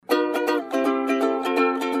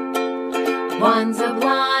One's a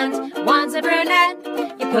blonde, one's a brunette.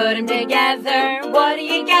 You put them together, what do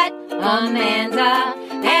you get? Amanda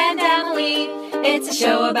and Emily. It's a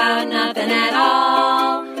show about nothing at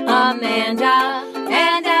all. Amanda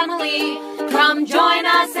and Emily. Come join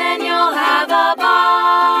us and you'll have a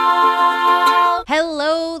ball.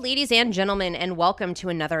 Hello, ladies and gentlemen, and welcome to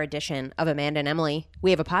another edition of Amanda and Emily.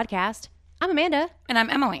 We have a podcast. I'm Amanda. And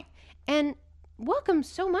I'm Emily. And welcome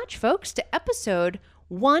so much, folks, to episode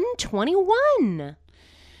 121.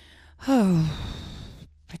 Oh,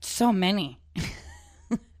 it's so many.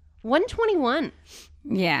 121.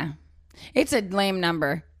 Yeah. It's a lame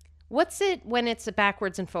number. What's it when it's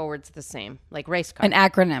backwards and forwards the same? Like race car? An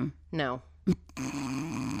acronym. No.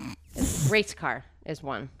 Race car is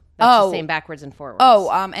one. That's the same backwards and forwards.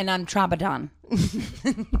 And I'm Trabadon.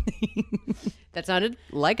 That sounded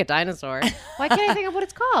like a dinosaur. Why can't I think of what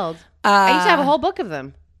it's called? I used to have a whole book of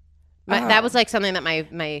them. That was like something that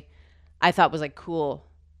my I thought was like cool.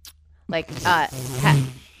 Like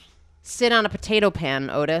sit on a potato pan,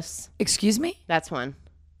 Otis. Excuse me? That's one.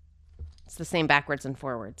 It's the same backwards and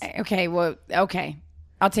forwards. Okay, well, okay.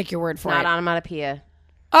 I'll take your word for Not it. onomatopoeia.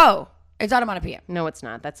 Oh, it's onomatopoeia. No, it's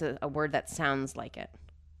not. That's a word that sounds like it.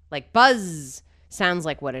 Like buzz sounds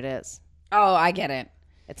like what it is. Oh, I get it.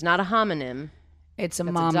 It's not a homonym. It's a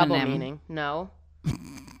That's momonym. a double meaning. No.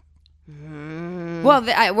 Well,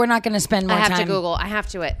 we're not going to spend more I have time. to Google. I have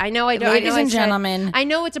to. I know. Ladies and gentlemen, I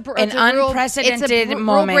know it's an unprecedented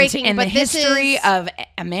moment in the history of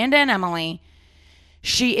Amanda and Emily.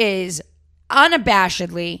 She is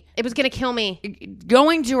unabashedly It was going to kill me.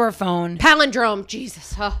 going to her phone. Palindrome.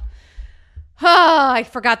 Jesus. I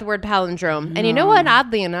forgot the word palindrome. And you know what?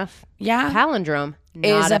 Oddly enough, palindrome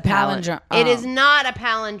Is a palindrome. It is not a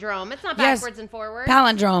palindrome. It's not backwards and forwards.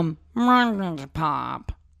 Palindrome.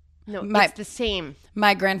 Pop. No, it's the same.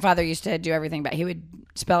 My grandfather used to do everything, but he would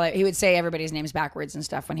spell it. He would say everybody's names backwards and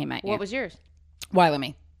stuff when he met you. What was yours?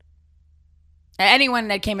 Wiley. Anyone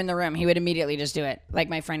that came in the room, he would immediately just do it. Like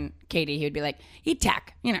my friend Katie, he would be like,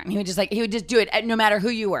 "Eat-tack," and he would just do it no matter who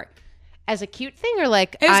you were. As a cute thing, or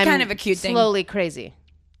like it was kind of a cute thing. Slowly crazy.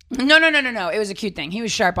 No. It was a cute thing. He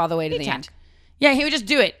was sharp all the way to the end. Yeah, he would just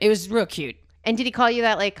do it. It was real cute. And did he call you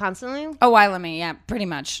that like constantly? Oh, Wiley, yeah, pretty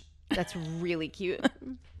much. That's really cute.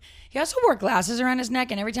 He also wore glasses around his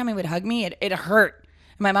neck, and every time he would hug me, it hurt.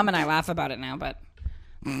 My mom and I laugh about it now, but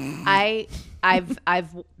I've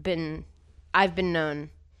been known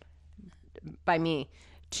by me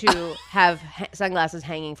to have sunglasses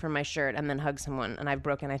hanging from my shirt and then hug someone, and I've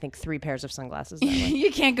broken I think 3 pairs of sunglasses that way. You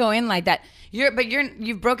can't go in like that.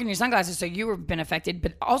 You've broken your sunglasses, so you were been affected,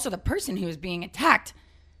 but also the person who was being attacked.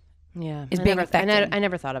 Yeah, is being affected. I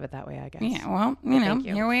never thought of it that way, I guess. Yeah, well,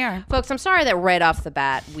 here we are. Folks, I'm sorry that right off the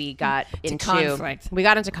bat we got into conflict. We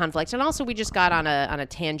got into conflict, and also we just got on a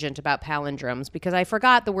tangent about palindromes because I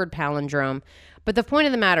forgot the word palindrome. But the point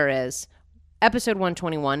of the matter is, episode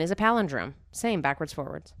 121 is a palindrome. Same, backwards,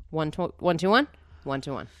 forwards. 121,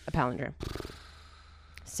 121, a palindrome.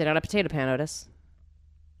 Sit on a potato pan, Otis.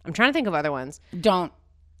 I'm trying to think of other ones. Don't.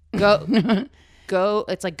 Go.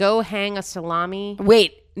 It's like go hang a salami.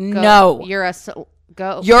 Wait. No, you're a salami.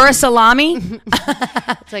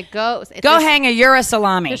 It's like go hang a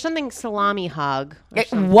salami. There's something salami hog.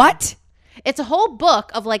 What? It's a whole book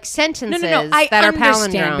of like sentences I that are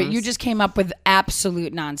understand, palindromes. but you just came up with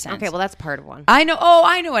absolute nonsense. Okay, well that's part of one. I know. Oh,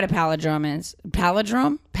 I know what a palindrome is.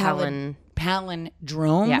 Palindrome.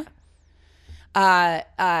 Palindrome.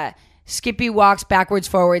 Yeah. Skippy walks backwards,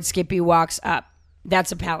 forwards. Skippy walks up.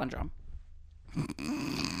 That's a palindrome.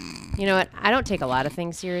 You know what? I don't take a lot of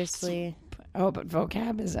things seriously. Oh, but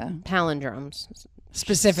vocab is a palindromes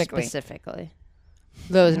specifically.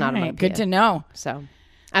 Those not right, good to know. So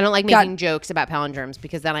I don't like making jokes about palindromes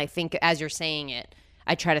because then I think as you're saying it,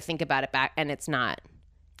 I try to think about it back and it's not.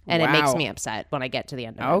 And it makes me upset when I get to the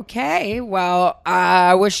end of it. Okay, well,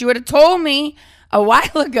 I wish you would have told me a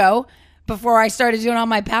while ago before I started doing all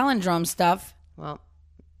my palindrome stuff. Well,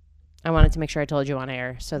 I wanted to make sure I told you on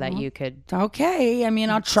air so that you could. Okay. I mean,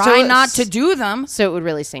 I'll try not to do them. So it would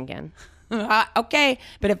really sink in. Okay.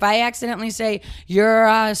 But if I accidentally say, you're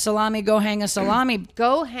a salami, go hang a salami.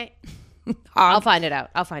 Go hang. I'll find it out.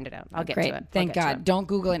 I'll get to it. Thank God. Don't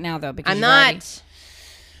Google it now, though. Because I'm not.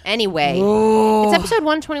 Anyway. Ooh. It's episode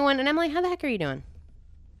 121. And Emily, how the heck are you doing?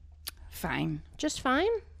 Fine. Just fine?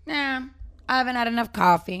 Nah. I haven't had enough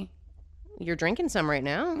coffee. You're drinking some right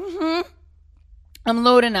now. Mm-hmm. I'm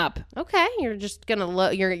loading up. Okay, you're just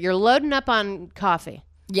gonna you're loading up on coffee.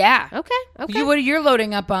 Yeah. Okay. You're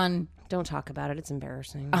loading up on? Don't talk about it. It's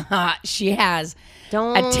embarrassing. She has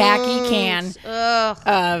a tacky can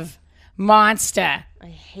of Monster. I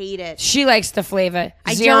hate it. She likes the flavor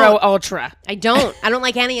I Zero don't. Ultra. I don't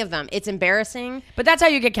like any of them. It's embarrassing. But that's how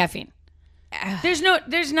you get caffeine. There's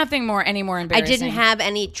nothing any more I embarrassing. didn't have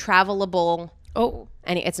any travelable. Oh,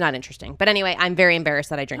 It's not interesting. But anyway, I'm very embarrassed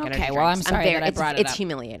that I drink energy Okay, drinks. well, I'm sorry that I brought it It's up.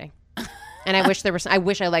 humiliating. And I wish there was. I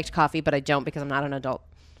wish I liked coffee, but I don't because I'm not an adult.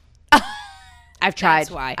 I've tried.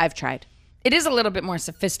 That's why. I've tried. it is a little bit more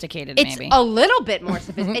sophisticated. It's maybe a little bit more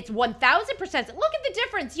sophisticated. It's 1,000%. Look at the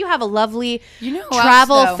difference. You have a lovely You know who else,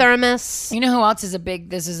 travel though? thermos. You know who else is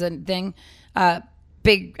this is a thing,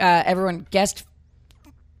 everyone guest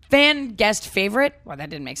favorite. Well, that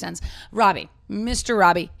didn't make sense. Robbie, Mr.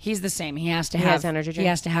 Robbie, he's the same. He has to have has energy He drink?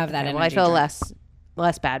 has to have that Okay, energy. well, I feel drink.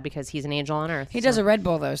 less bad because he's an angel on earth. He does a Red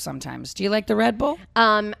Bull though sometimes. Do you like the Red Bull?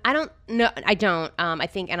 I don't know. I don't. I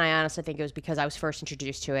think, and I honestly think it was because I was first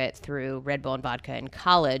introduced to it through Red Bull and vodka in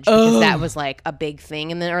college because that was like a big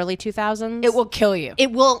thing in the early 2000s. It will kill you.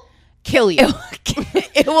 It will kill you.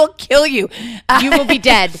 It will kill you. You will be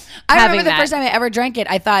dead. I having remember the that. first time I ever drank it.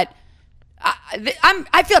 I thought,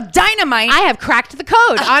 I feel dynamite I have cracked the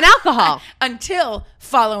code on alcohol, until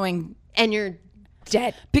following, and you're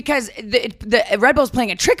dead. because the Red Bull's playing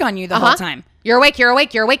a trick on you the whole time. You're awake. You're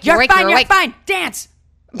awake. You're awake. You're awake. fine. You're You're awake. fine. Dance.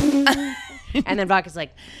 And then vodka's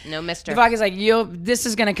like, no, mister. Vodka's like, this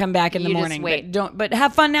is gonna come back in the You just morning. wait. But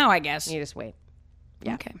have fun now, I guess. You just wait.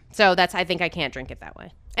 Yeah. Okay. So I think I can't drink it that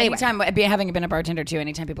way. Anyway, Anytime, having been a bartender too,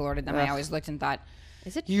 anytime people ordered them, I always looked and thought,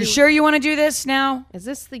 is it? "You sure you want to do this now?" Is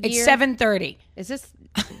this the It's year? 7:30. Is this?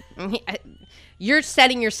 You're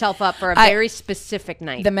setting yourself up for a very specific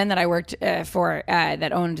night. The men that I worked for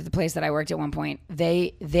that owned the place that I worked at one point,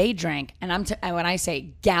 they drank, and when I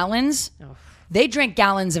say gallons, they drank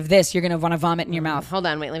gallons of this. You're gonna want to vomit in your mouth. Hold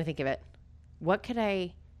on, wait. Let me think of it. What could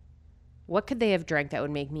they have drank that would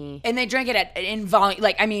make me? And they drank it in volume.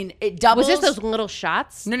 Like, I mean, it doubles. Was this those little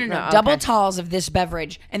shots? No. okay. Double talls of this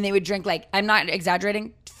beverage, and they would drink, like, I'm not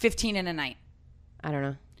exaggerating, 15 in a night. I don't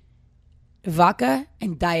know. Vodka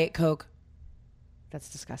and Diet Coke. That's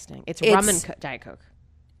disgusting. It's rum and Diet Coke.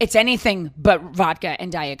 It's anything but vodka and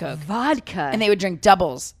Diet Coke. Vodka. And they would drink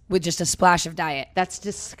doubles with just a splash of Diet. That's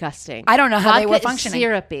disgusting. I don't know how they were Vodka is functioning.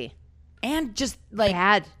 syrupy. And just, like,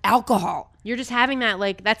 Bad. alcohol. You're just having that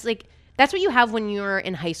that's what you have when you're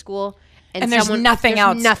in high school And there's nothing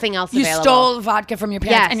else. Nothing else You available. stole vodka from your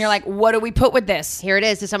parents, Yes. and you're like, what do we put with this? Here it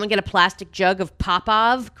is. Did someone get a plastic jug of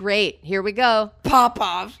Popov? Great. Here we go.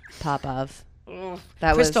 Popov. Popov.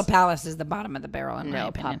 That Crystal was Palace is the bottom of the barrel, in my no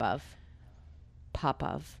opinion.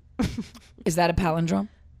 Popov. Is that a palindrome?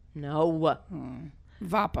 No.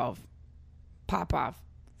 Vopov. Popov.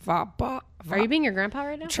 Vopov. Are you being your grandpa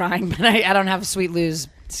right now? Trying, but I don't have Sweet Lou's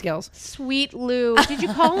skills. Sweet Lou. Did you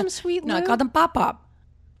call him Sweet Lou? No, I called him Pop-Pop.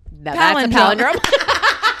 No, that's a palindrome.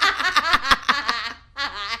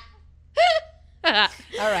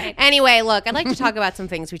 All right. Anyway, look, I'd like to talk about some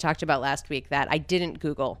things we talked about last week that I didn't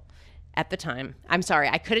Google at the time. I'm sorry,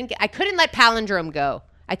 I couldn't let palindrome go.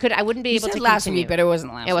 I wouldn't be You able said to last continue. week, but it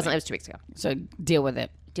wasn't last It wasn't. week. It was 2 weeks ago. So deal with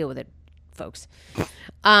it. Deal with it, folks.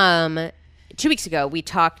 2 weeks ago, we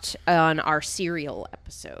talked on our cereal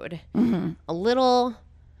episode. Mm-hmm. A little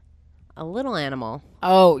animal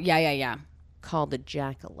Oh, yeah. called a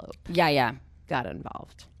jackalope Yeah. got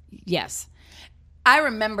involved. Yes. I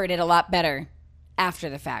remembered it a lot better after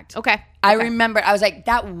the fact. Okay. I remembered, I was like,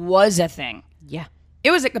 that was a thing. Yeah. It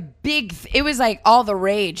was like it was like all the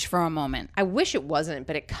rage for a moment. I wish it wasn't,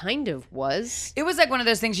 but it kind of was. It was like one of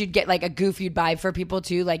those things you'd get, like a goof you'd buy for people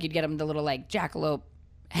too. Like you'd get them the little like jackalope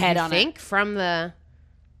head I on think it. from the.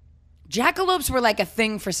 Jackalopes were like a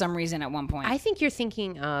thing for some reason at one point. I think you're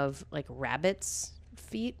thinking of like rabbit's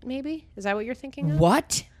feet. Maybe is that what you're thinking of?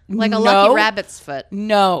 What? Like a No. lucky rabbit's foot.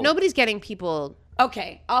 No. Nobody's getting people.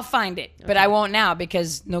 Okay, I'll find it, but I won't now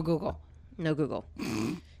because no Google. No Google.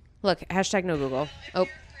 Look, hashtag no Google. Oh,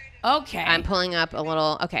 Okay. I'm pulling up a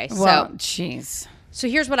little. Okay, well, jeez. So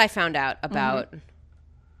here's what I found out about Mm-hmm.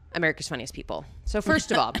 America's Funniest People. So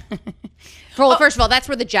first of all, first of all, that's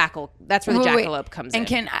where the jackalope comes in.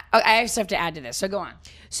 And I also have to add to this. So go on.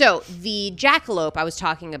 So the jackalope I was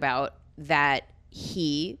talking about, that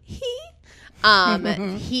he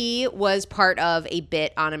was part of a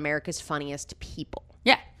bit on America's Funniest People,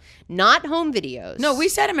 Yeah. not home videos. No, we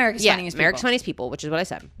said America's Funniest America's People. Funniest People, which is what I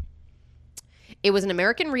said. It was an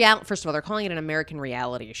American reality. First of all, they're calling it an American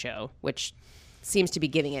reality show, which seems to be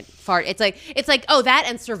giving it far. It's like that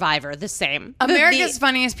and Survivor, the same. America's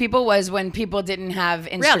Funniest People was when people didn't have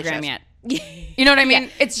reality Instagram shows. yet. You know what I mean?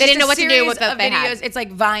 It's They just didn't know a what to do series with what of they videos. had. It's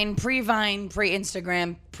like Vine,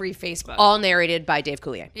 pre-Instagram, pre-Facebook. All narrated by Dave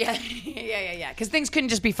Coulier. Yeah. Because things couldn't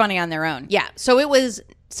just be funny on their own. Yeah. So it was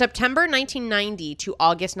September 1990 to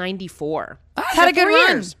August 94. Oh, had a good 4 run.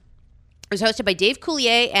 years. It was hosted by Dave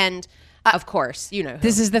Coulier and, of course, you know who.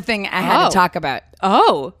 This is the thing I had Oh. to talk about.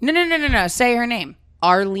 Oh, No. Say her name.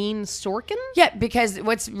 Arlene Sorkin? Yeah, because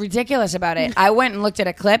what's ridiculous about it, I went and looked at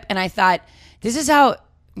a clip and I thought, this is how...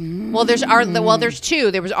 Well, there's two.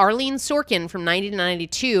 There was Arlene Sorkin from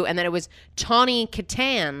 1992, and then it was Tawny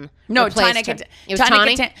Kitaen. No, replaced Tawny her. Kitaen. It was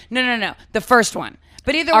Tawny? No. The first one.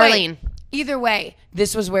 But Arlene. Either way,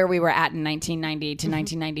 this was where we were at in 1990 to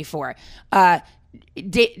 1994.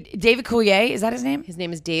 David Coulier, is that his name? His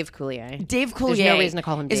name is Dave Coulier. Dave Coulier. There's no reason to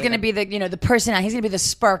call him Is going to David. be the person. He's going to be the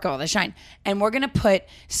sparkle, the shine, and we're going to put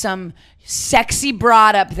some sexy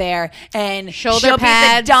broad up there, and Shoulder she'll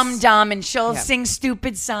pads. be the dum and she'll Yeah. sing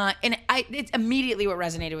stupid song. And it's immediately what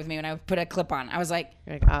resonated with me when I put a clip on. I was like,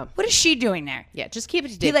 You're like, oh. what is she doing there? Yeah, just keep it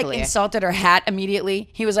to He Dave like Coulier. insulted her hat immediately.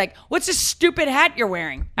 He was like, "What's this stupid hat you're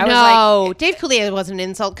wearing?" I was No, Dave Coulier wasn't an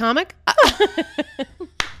insult comic.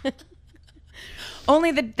 like,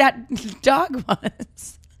 "Only that dog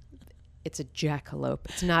was." It's a jackalope.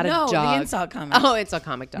 It's not No, a the dog. insult comic. Oh, it's a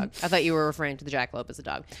comic dog. I thought you were referring to the jackalope as a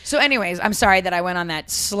dog. So, anyways, I'm sorry that I went on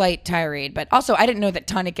that slight tirade, but also I didn't know that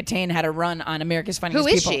Tawny Kitaen had a run on America's Funniest Who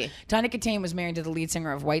is People. she? Tawny Kitaen was married to the lead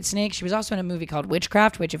singer of Whitesnake. She was also in a movie called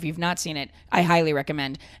Witchcraft, which, if you've not seen it, I highly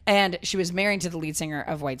recommend. And she was married to the lead singer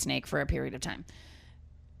of Whitesnake for a period of time.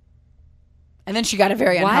 And then she got a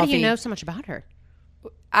very Why unhealthy. do you know so much about her?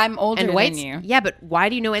 I'm older And than you. Yeah, but why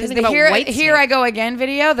do you know anything The about Here, White Here I Go Again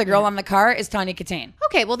video, the girl on the car, is Tawny Kitaen.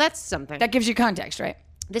 Okay, well that's something. That gives you context, right?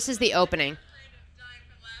 This is the opening. Dying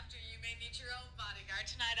from laughter, you may meet your own bodyguard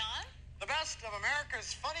tonight on the best of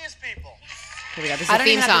America's funniest people. Here we go. This is I the don't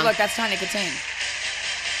theme even have song. to look. That's Tawny Kitaen.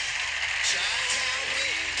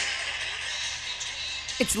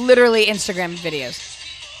 It's literally Instagram videos.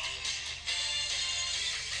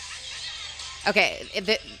 Okay,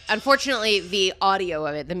 unfortunately, the audio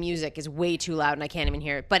of it, the music, is way too loud, and I can't even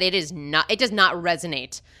hear it. But it is not. It does not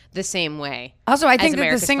resonate the same way. Also, I as think that the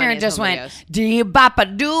America's singer Funniest just Home went Videos. dee bop a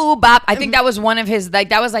doo bop. I think that was one of his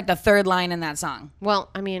that was like the third line in that song.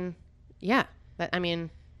 Well, I mean, yeah.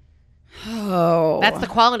 Oh, That's the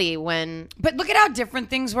quality when. But look at how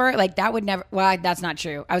different things were. Like that would never. Well, that's not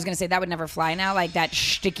true. I was gonna say that would never fly now. Like that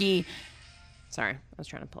shticky, Sorry, I was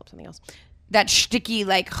trying to pull up something else. like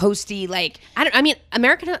hosty, like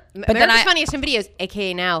America's Funniest Home Videos,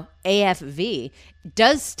 aka now AFV,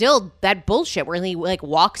 does still that bullshit where he like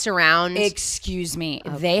walks around. excuse me.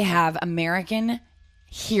 They have American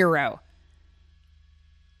Hero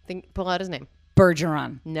Pull out his name.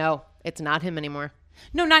 Bergeron. No, it's not him anymore.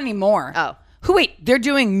 No, not anymore. Oh. Who? Wait, they're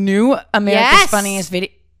doing new America's Yes. Funniest Video.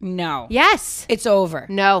 No. Yes. It's over.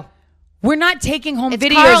 No. We're not taking home It's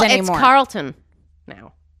videos anymore. It's Carlton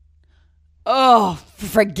now. Oh,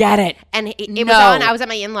 forget it. And it was No. on. I was at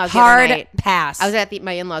my in-laws the Hard other night. pass. I was at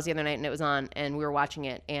my in-laws the other night, and it was on, and we were watching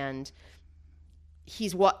it, and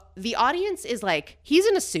the audience is like, he's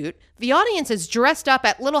in a suit. The audience is dressed up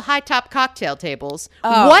at little high top cocktail tables.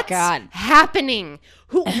 Oh, What's God. happening?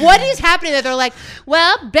 What is happening that they're like,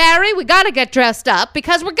 well, Barry, we got to get dressed up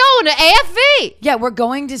because we're going to AFV. Yeah, we're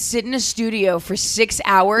going to sit in a studio for 6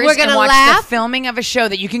 hours We're gonna and watch laugh. the filming of a show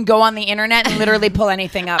that you can go on the internet and literally pull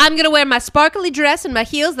anything up. I'm going to wear my sparkly dress and my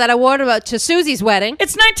heels that I wore to Susie's wedding.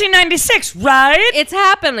 It's 1996, right? It's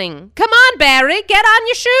happening. Come on, Barry, get on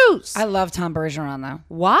your shoes. I love Tom Bergeron, though.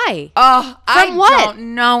 Why? Oh, From what?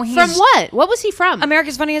 don't know. He's From what? What was he from?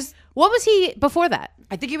 America's Funniest. What was he before that?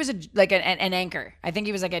 I think he was an anchor. I think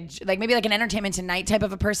he was maybe like an Entertainment Tonight type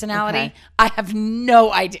of a personality. Okay. I have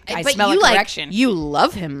no idea. I But smell you a correction. you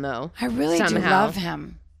love him though. I really do somehow. love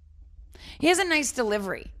him. He has a nice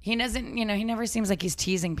delivery. He doesn't, he never seems like he's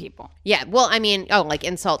teasing people. Yeah. Well, I mean, like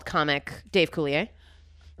insult comic Dave Coulier.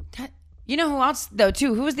 You know who else though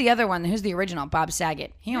too? Who was the other one? Who's the original? Bob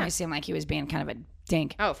Saget. He always seemed like he was being kind of a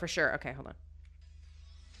dink. Oh, for sure. Okay, hold on.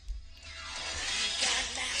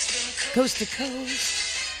 Coast to coast.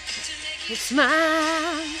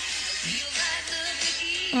 Smile.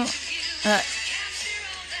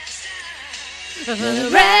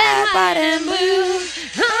 Red, white, and blue. All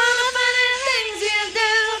the funny things you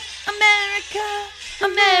do. America,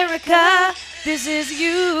 America, this is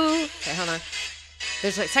you. Okay, hold on.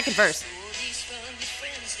 There's like second verse.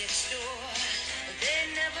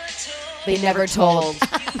 They never told.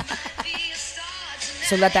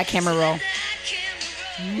 So let that camera roll.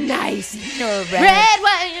 Nice. You're red,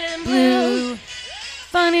 white, and blue.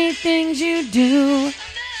 Funny things you do.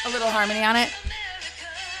 A little harmony on it.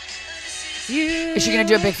 you. Is she gonna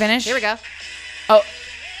do a big finish? Here we go. Oh,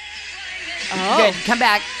 Oh. good. Come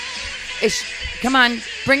back. Come on,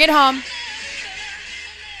 bring it home.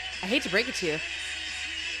 I hate to break it to you.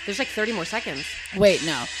 There's like 30 more seconds. Wait,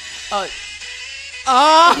 no. Oh,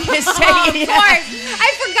 Oh, of course.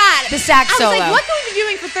 I forgot. The sax I was solo. like, what can we be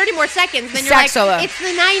doing for 30 more seconds? And then you're Sax like, solo. it's the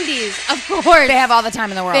 90s. Of course. they have all the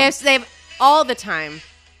time in the world. They have all the time.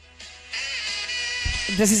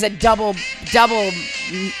 This is a double.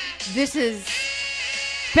 This is...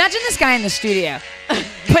 Imagine this guy in the studio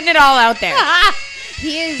putting it all out there.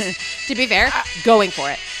 He is, to be fair, going for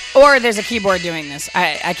it. Or there's a keyboard doing this.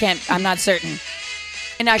 I can't. I'm not certain.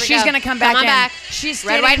 And now we she's go. gonna come Come back on in. back. She's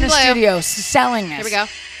Red, standing white, in the and blue. studio selling this. Here we go.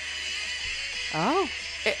 Oh.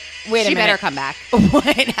 Wait a She minute. better come back.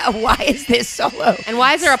 Wait, why is this solo? And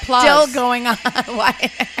why is there applause? Still going on? Why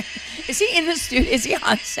is he in the studio? Is he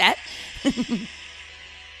on set?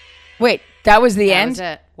 Wait, that was the That end. was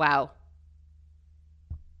it. Wow.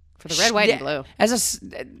 For the red, white, and blue. As a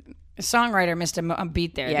songwriter, missed a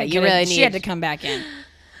beat there. Yeah, They you could've- really She need- had to come back in.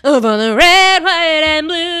 Oh, for the red, white, and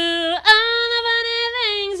blue, all the funny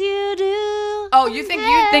things you do. Oh, you think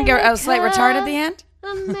a slight retard at the end?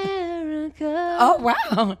 America. Oh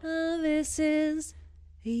wow. Oh, this is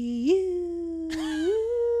you.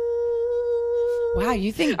 Wow,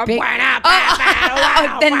 you think big?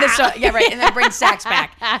 Then the song, yeah, right, and then bring sax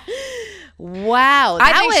back. Wow.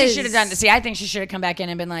 I that think she was- should have done. See, I think she should have come back in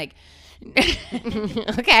and been like,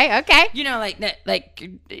 Okay. you know, like the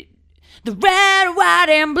red, white,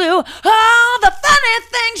 and blue, all the funny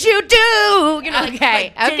things you do. You know,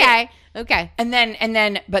 Okay. And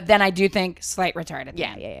then, but then I do think slight retard at the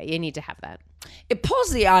Yeah. end. You need to have that. It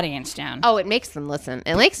pulls the audience down. Oh, it makes them listen.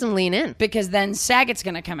 It makes them lean in. Because then Saget's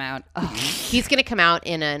gonna come out He's going to come out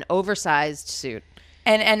in an oversized suit.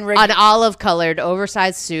 and An olive-colored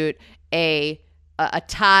oversized suit, a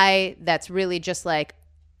tie that's really just like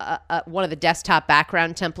one of the desktop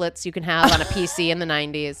background templates you can have on a PC in the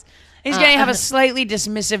 90s. he's gonna have a slightly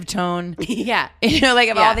dismissive tone. Yeah. You know, like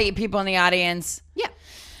of Yeah. all the people in the audience. Yeah.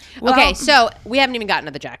 Well- Okay, so we haven't even gotten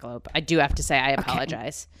to the jackalope. I do have to say I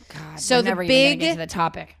apologize. God, So we're the never even gonna big get to the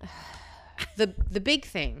topic. the big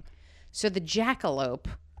thing. So the jackalope.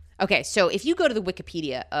 Okay, so if you go to the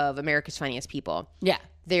Wikipedia of America's Funniest People, Yeah.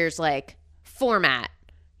 there's like format,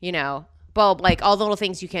 you know, bulb, like all the little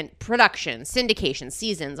things you can, production, syndication,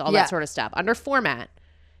 seasons, all Yeah. that sort of stuff. Under format,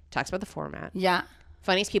 talks about the format. Yeah.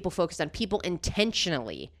 Funniest People focused on people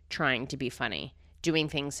intentionally trying to be funny, doing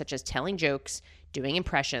things such as telling jokes, doing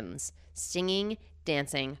impressions, singing,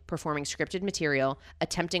 dancing, performing scripted material,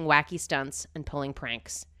 attempting wacky stunts, and pulling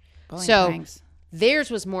pranks. Pranks.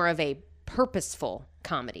 Theirs was more of a purposeful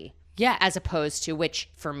comedy. Yeah. As opposed to, which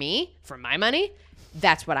for me, for my money,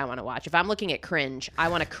 that's what I want to watch. If I'm looking at cringe, I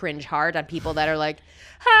want to cringe hard on people that are like,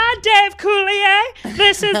 "Hi, Dave Coulier.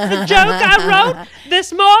 This is the joke I wrote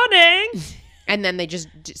this morning." And then they just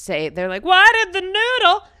say, they're like, "Why did the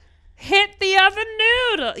noodle hit the other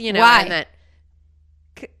noodle?" You know, Why? and that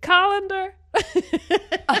colander.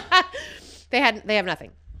 They have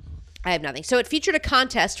nothing. I have nothing. So it featured a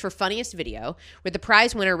contest for funniest video, with the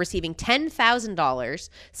prize winner receiving $10,000.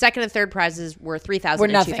 Second and third prizes were $3,000 We're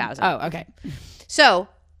and nothing. $2,000. Oh, okay. So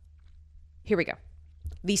here we go.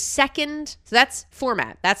 The second, so that's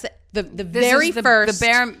format. That's the This very is first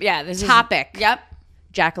this topic. Is, yep.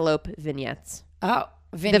 Jackalope vignettes. Oh,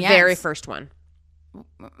 The vignettes. very first one.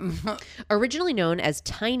 Originally known as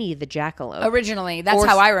Tiny the Jackalope. Originally, that's Or-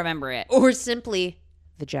 how I remember it. or simply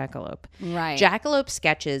the Jackalope. Right. Jackalope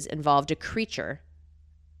sketches involved a creature,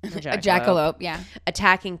 A jackalope, yeah.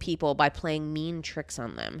 attacking people by playing mean tricks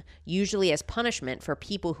on them, usually as punishment for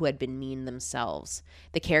people who had been mean themselves.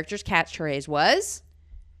 The character's catchphrase was,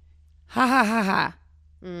 Ha ha ha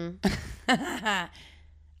ha.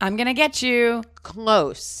 I'm gonna get you.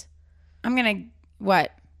 close. I'm gonna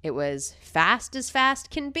what? It was fast as fast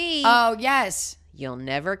can be. Oh yes. You'll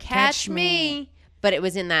never Catch catch me. me. But it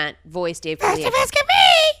was in that voice, Dave Fast Coulier. as fast can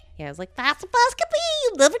be. Yeah, it was like, fast as fast can be.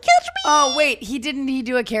 You'll never catch me. Oh wait, didn't he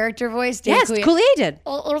do a character voice? Dave Yes, Coulier? Coulier did.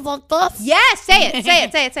 Or like this. Yes, say it.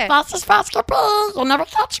 Say it. Fast as fast can be. You'll never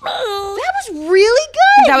catch me. That was really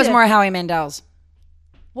good. That was more Howie Mandel's.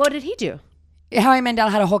 What did he do? Howie Mandel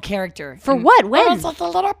had a whole character. For what? When? I was like a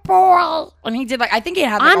little boy. And he did like, I think he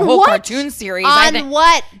had like On a whole what? cartoon series. I On think.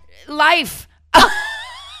 what? Life.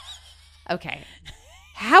 Okay.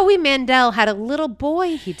 Howie Mandel had a little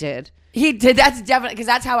boy he did. He did. That's definitely, because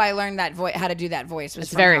that's how I learned that voice, how to do that voice. Was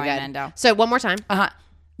It's from very Howie good. Mandel. So one more time.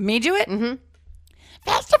 Me do it? Mm-hmm.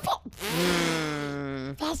 Fast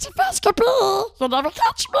Faster, faster, bee. You'll never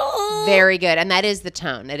catch me. Very good. And that is the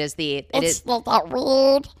tone. It's not that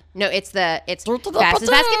weird. No, it's fast as fast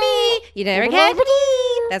can be. You never catch me.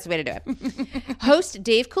 That's the way to do it. Host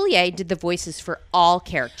Dave Coulier did the voices for all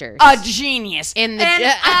characters. A genius. In the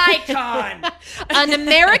An icon. An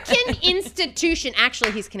American institution.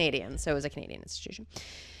 Actually, he's Canadian, so it was a Canadian institution.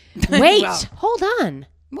 Wait, Wow. hold on.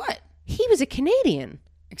 What? He was a Canadian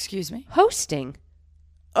Excuse me? hosting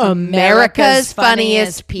America's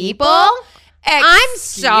Funniest People. I'm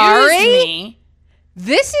sorry. Excuse me?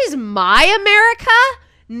 This is my America,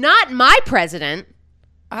 not my president.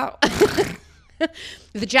 Oh.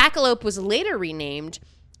 The Jackalope was later renamed,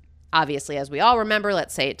 obviously, as we all remember.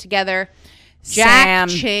 Let's say it together. Jack Sam.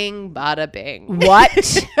 Ching Bada Bing.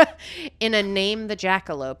 What? In a Name the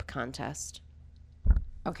Jackalope contest.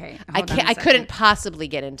 Okay. I couldn't possibly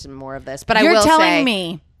get into more of this, but I You're will telling say,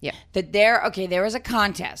 me yeah, that there was a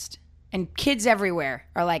contest and kids everywhere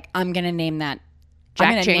are like, I'm going to name that. Jack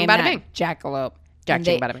I'm gonna Ching name Bada that Bing. Jackalope. Jack And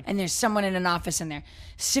Ching they- Bada Bing. And there's someone in an office in there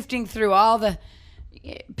sifting through all the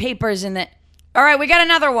papers and that. All right, we got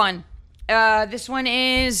another one. This one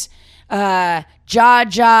is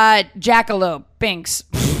Jackalope Binks.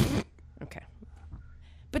 okay.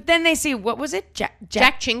 But then they see, what was it?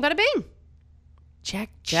 Jack Ching Bada Bing. Jack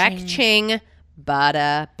Ching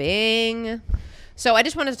Bada Bing. So I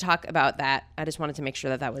just wanted to talk about that. I just wanted to make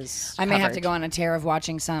sure that was I may have to covered. go on a tear of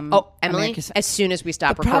watching some. Oh, Emily, America's- as soon as we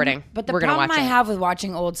stop problem- recording, But the we're going to problem watch I it. have with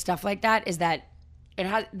watching old stuff like that is that it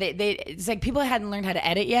has it's like people hadn't learned how to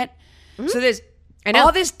edit yet. So there's I know.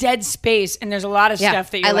 all this dead space and there's a lot of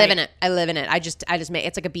stuff that you're I live like, in it. I live in it. I just make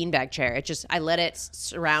it's like a beanbag chair. I let it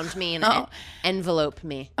surround me and Oh. envelope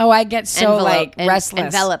me. Oh, I get so like en-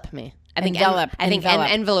 restless. Envelop me. I think envelop.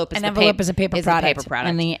 envelope is an the envelope paper, is a paper is product. The paper product.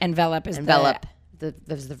 And the envelope is envelop.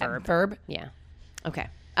 That's the verb. verb. Yeah. Okay.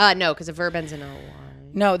 No, because a verb ends in a Y.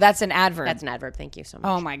 No, that's an adverb. That's an adverb. Thank you so much.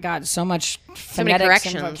 Oh my god, so much So many phonetics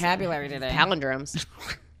corrections. and vocabulary today. Palindromes.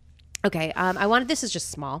 Okay. This is just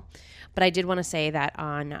small, but I did want to say that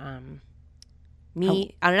on on an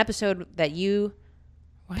episode that you,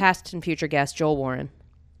 past and future guest Joel Warren,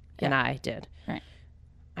 and I did. Right.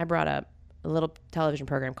 I brought up a little television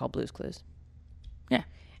program called Blue's Clues. Yeah.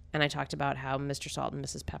 And I talked about how Mr. Salt and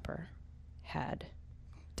Mrs. Pepper had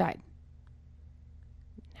Died.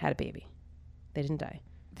 a baby. They didn't die.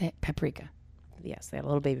 Paprika. Yes, they had a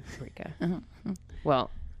little baby paprika. Uh-huh. Well,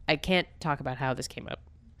 I can't talk about how this came up,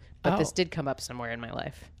 but this Oh. did come up somewhere in my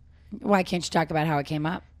life. Why can't you talk about how it came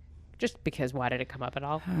up? Just because why did it come up at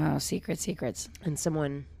all? Oh, secrets. And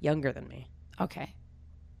someone younger than me Okay.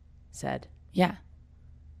 said, Yeah.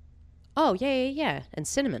 "Oh, yeah, and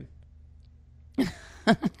cinnamon."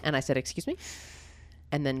 And I said, "Excuse me?"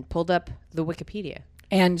 And then pulled up the Wikipedia.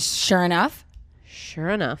 And sure enough, Sure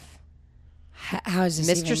enough, how is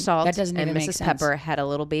this Mr. even, Salt that doesn't and even make Mrs. sense. Pepper had a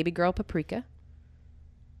little baby girl paprika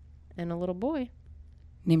and a little boy.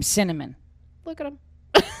 Named Cinnamon. Look at him.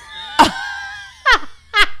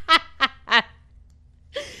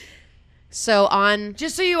 So on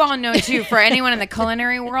Just so you all know, too, for anyone in the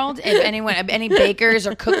culinary world, if any bakers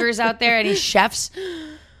or cookers out there, any chefs,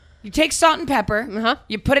 you take salt and pepper, Uh-huh.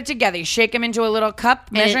 you put it together, you shake them into a little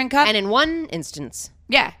cup, measuring cup. and in one instance,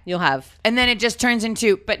 yeah. you'll have And then it just turns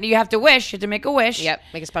into, but you have to wish, you have to make a wish.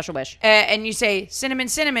 make a special wish. And you say cinnamon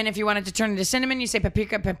if you want it to turn into cinnamon. You say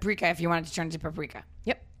paprika if you want it to turn into paprika.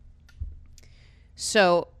 Yep.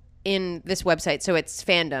 So in this website, so it's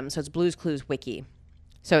fandom, so it's Blue's Clues wiki.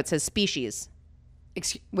 So it says species.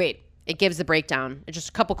 Wait. It gives the breakdown. It's just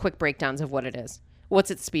a couple quick breakdowns of what it is.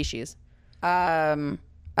 What's its species? Household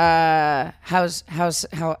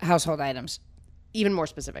items. Even more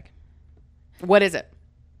specific. What is it?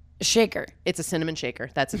 Shaker. It's a cinnamon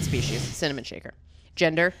shaker. That's its species. Cinnamon shaker.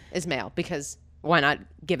 Gender is male because why not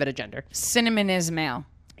give it a gender? Cinnamon is male.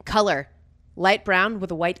 Color, light brown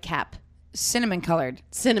with a white cap. Cinnamon colored.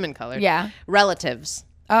 Cinnamon colored. Yeah. Relatives.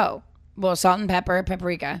 Oh. Well, salt and pepper,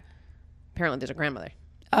 paprika. Apparently there's a grandmother.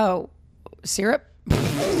 Oh. Syrup?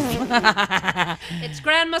 It's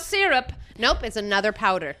grandma syrup. Nope, it's another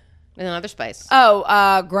powder. Another spice.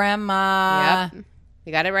 Oh, grandma. Yep.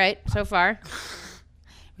 You got it right so far.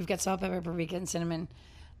 We've got salt, pepper, paprika, and cinnamon.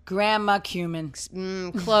 Grandma cumin.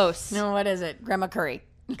 Close. No, what is it? Grandma curry.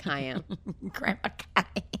 Cayenne. Grandma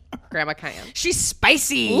cayenne. Grandma cayenne. She's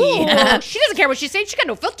spicy. Ooh, she doesn't care what she's saying. She got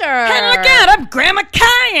no filter. Hey, look out, I'm Grandma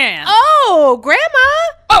Cayenne. Oh, grandma.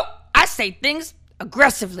 Oh, I say things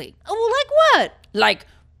aggressively. Oh, well, like what? Like,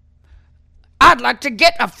 I'd like to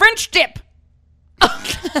get a French dip.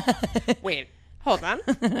 Wait, hold on.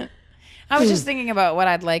 I was just thinking about what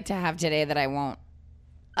I'd like to have today that I won't.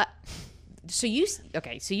 So you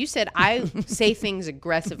said I say things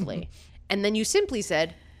aggressively, and then you simply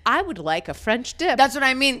said I would like a French dip. That's what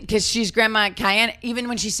I mean, because she's Grandma Cayenne. Even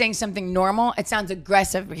when she's saying something normal, it sounds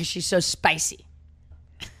aggressive because she's so spicy.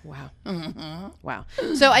 Wow. Wow.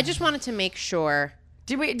 So I just wanted to make sure.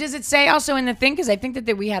 Does it say also in the thing? Because I think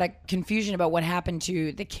that we had a confusion about what happened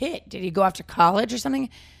to the kid. Did he go off to college or something?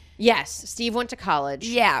 Yes, Steve went to college.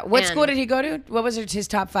 Yeah. What school did he go to? What was his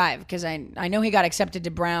top 5? Because I know he got accepted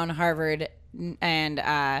to Brown, Harvard, and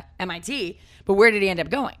MIT. But where did he end up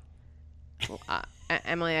going?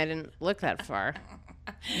 Emily, I didn't look that far.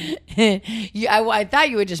 I thought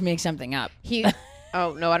you would just make something up.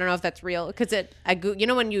 Oh no, I don't know if that's real because you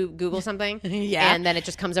know when you Google something, yeah, and then it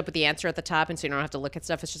just comes up with the answer at the top, and so you don't have to look at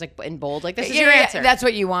stuff. It's just like in bold, like this is your answer. That's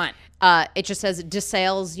what you want. It just says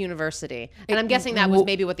DeSales University, and I'm guessing that was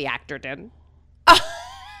maybe what the actor did.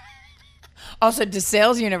 Also,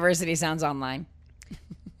 DeSales University sounds online.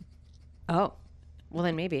 Oh, well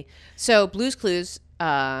then maybe. So Blue's Clues,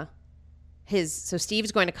 so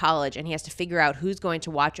Steve's going to college, and he has to figure out who's going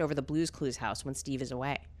to watch over the Blue's Clues house when Steve is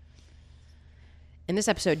away. In this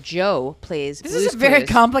episode, Joe plays This Blue's is a very Clues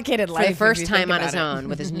complicated life. for the first time on his own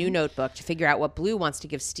with his new notebook to figure out what Blue wants to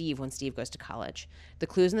give Steve when Steve goes to college. The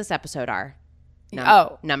clues in this episode are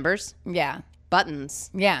numbers, Yeah. buttons,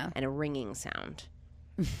 Yeah. and a ringing sound.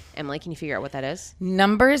 Emily, can you figure out what that is?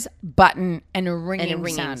 Numbers, button, and a ringing,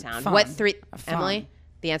 sound. Phone. What three? A phone. Emily,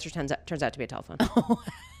 the answer turns out to be a telephone.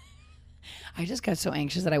 I just got so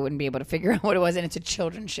anxious that I wouldn't be able to figure out what it was, and it's a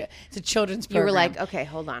children's show. It's a children's program. You were like, okay,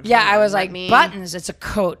 hold on. Yeah, hold on, I was let like, me- buttons. It's a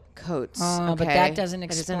coat. Coats. Oh, but okay. that doesn't It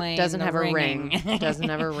explain. doesn't the have ringing. a ring. Doesn't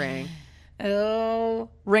have a ring. Oh,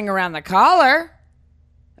 ring around the collar.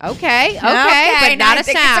 Okay, Okay, but now not I a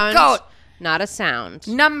think it's a sound. coat. Not a sound.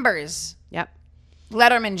 Numbers. Yep.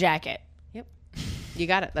 Letterman jacket. Yep. You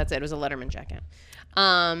got it. That's it. It was a Letterman jacket.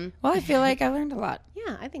 Well, I feel like I learned a lot.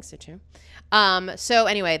 Yeah, I think so too. So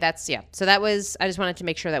anyway, so that was, I just wanted to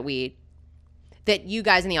make sure that you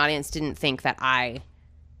guys in the audience didn't think that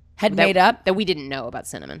Made up. that we didn't know about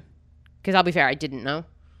cinnamon. Because I'll be fair, I didn't know.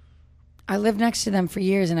 I lived next to them for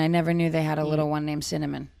years, and I never knew they had a little one named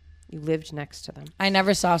Cinnamon. You lived next to them. I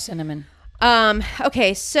never saw Cinnamon.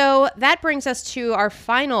 Okay, so that brings us to our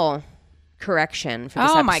final correction for this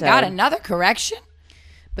episode. Oh my God, another correction?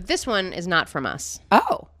 But this one is not from us.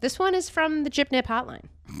 Oh. This one is from the Jip Nip hotline.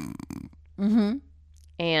 Mm-hmm.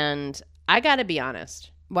 And I got to be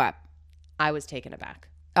honest. What? I was taken aback.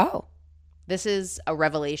 Oh. This is a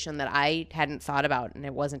revelation that I hadn't thought about and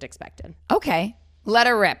it wasn't expected. Okay. Let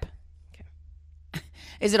her rip. Okay.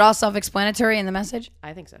 Is it all self-explanatory in the message?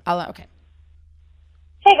 I think so. Okay.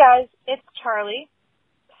 Hey guys, it's Charlie.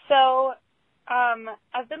 So,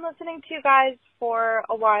 I've been listening to you guys for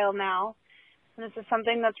a while now, and this is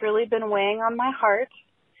something that's really been weighing on my heart.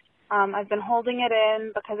 I've been holding it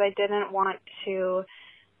in because I didn't want to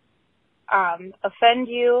offend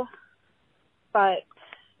you, but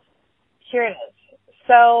here it is.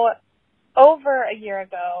 So, over a year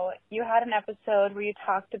ago, you had an episode where you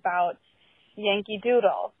talked about Yankee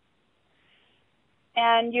Doodle.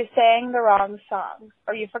 And you sang the wrong song,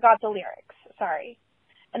 or you forgot the lyrics, sorry.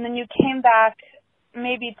 And then you came back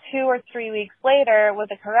maybe 2 or 3 weeks later with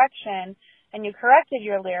a correction, and you corrected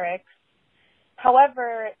your lyrics.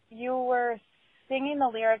 However, you were singing the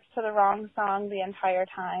lyrics to the wrong song the entire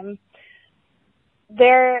time.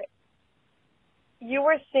 You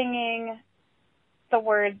were singing the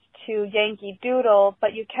words to Yankee Doodle,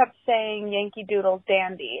 but you kept saying Yankee Doodle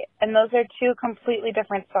Dandy, and those are 2 completely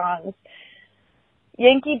different songs.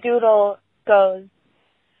 Yankee Doodle goes,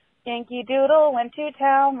 Yankee Doodle went to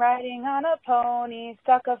town riding on a pony,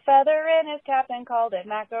 stuck a feather in his cap and called it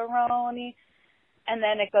macaroni. And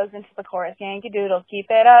then it goes into the chorus, Yankee Doodle, keep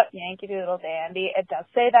it up, Yankee Doodle Dandy. It does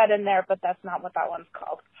say that in there, but that's not what that one's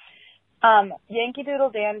called. Yankee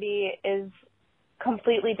Doodle Dandy is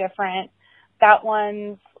completely different. That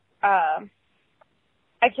one's, I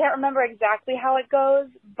can't remember exactly how it goes,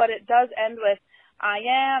 but it does end with, I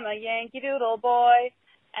am a Yankee Doodle boy,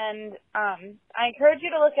 and I encourage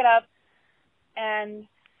you to look it up, and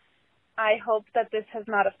I hope that this has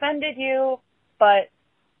not offended you, but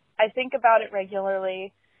I think about it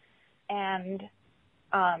regularly, and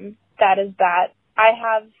that is that. I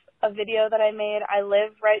have a video that I made. I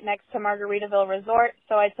live right next to Margaritaville Resort,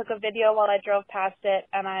 so I took a video while I drove past it,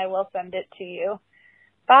 and I will send it to you.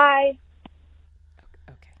 Bye.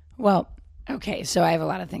 Okay. Well, okay, so I have a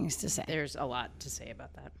lot of things to say. There's a lot to say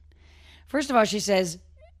about that. First of all, she says,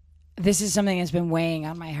 this is something that's been weighing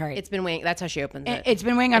on my heart. It's been weighing. That's how she opens it. It's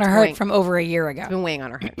been weighing on her heart from over a year ago. It's been weighing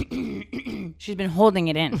on her heart. She's been holding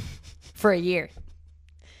it in for a year.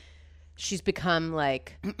 She's become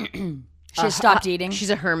like She has stopped eating. She's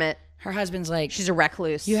a hermit. Her husband's like, She's a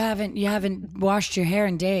recluse. you haven't washed your hair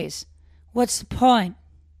in days. What's the point?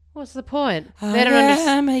 What's the point? I They don't understand.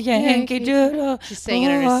 am a Yankee Doodle. She's saying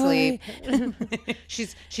it in her boy. sleep.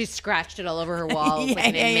 she's scratched it all over her walls like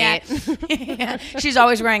an inmate. Yeah. She's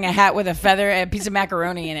always wearing a hat with a feather and a piece of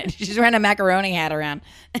macaroni in it. She's wearing a macaroni hat around.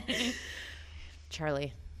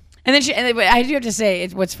 Charlie. And then but I do have to say,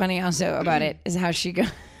 what's funny also about it is how she goes.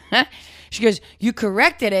 She goes, "You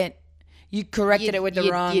corrected it. You corrected it with the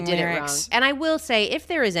wrong you did lyrics." it wrong. And I will say, if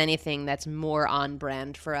there is anything that's more on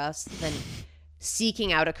brand for us than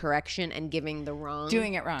seeking out a correction and giving the wrong,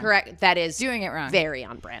 Doing it wrong. correct, that is Doing it wrong. very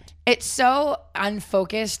on brand. It's so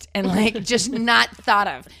unfocused and like just not thought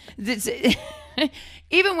of.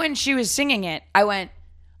 Even when she was singing it, I went,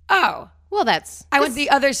 "Oh." Well, I went the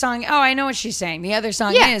other song. Oh, I know what she's saying. The other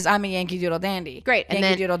song Yeah. is "I'm a Yankee Doodle Dandy." great. And Yankee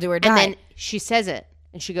then, Doodle do or die. And then she says it,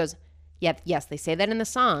 and she goes, "Yep, yes, they say that in the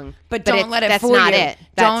song, But don't let it That's fool not you. it.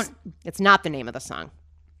 It's not the name of the song."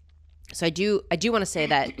 So I do want to say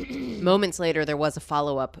that moments later there was a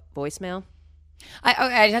follow-up voicemail.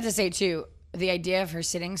 I have to say too, the idea of her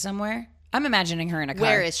sitting somewhere. I'm imagining her in a car.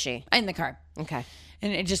 Where is she? In the car, Okay.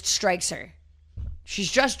 and it just strikes her. She's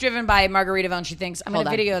just driven by Margaritaville, and she thinks, "I'm going Hold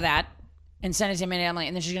to on. video that and send it to Emily,"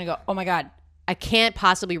 and then she's going to go, "Oh my god." I can't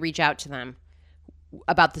possibly reach out to them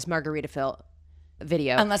about this Margaritaville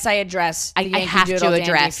video. Unless I address the I Yankee have to Doodle Dandy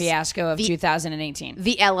address fiasco of the- 2018.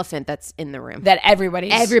 The elephant that's in the room. That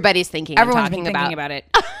everybody's Everybody's thinking and everyone's talking been thinking about it.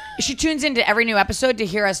 She tunes into every new episode to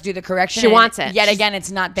hear us do the correction. She and wants it. Yet She's- again,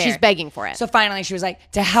 it's not there. She's begging for it. So finally, she was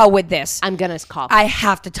like, "To hell with this. I'm going to call. I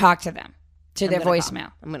have to talk to them, to their I'm gonna voicemail."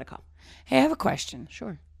 call. I'm going to call. Hey, I have a question.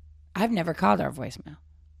 Sure. I've never called our voicemail.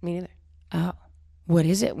 Me neither. Oh, what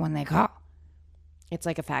is it when they call? It's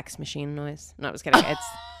like a fax machine noise. No, I was kidding.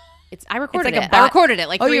 It's I recorded like a it. I bot- recorded it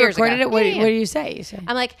like 3 you years ago. recorded it? What, Yeah, yeah. what do you say? You say,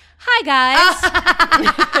 I'm like, "Hi guys."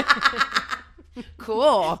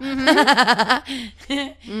 cool.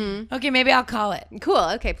 Mm-hmm. Okay, maybe I'll call it. Cool.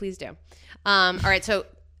 Okay, please do. All right, so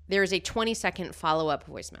there is a 20-second follow-up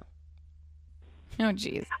voicemail. Oh,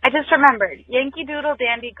 jeez. I just remembered. Yankee Doodle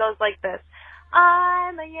Dandy goes like this.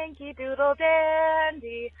 I'm a Yankee Doodle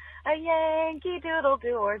Dandy, a Yankee Doodle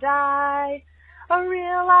do or die, a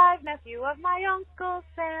real live nephew of my Uncle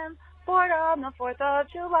Sam, born on the 4th of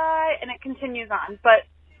July. And it continues on, but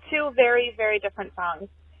two very, very different songs.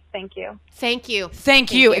 Thank you. Thank you.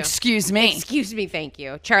 Thank you. Excuse me. Excuse me, thank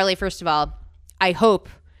you. Charlie, first of all, I hope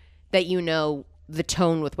that you know the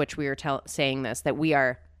tone with which we are saying this, that we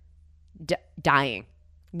are dying.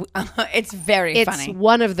 It's very It's funny.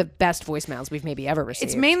 one of the best voicemails we've maybe ever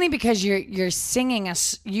received. It's mainly because you're singing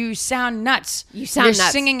you sound nuts. You sound you're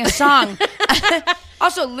nuts. singing a song.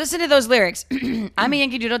 Also, listen to those lyrics. I'm a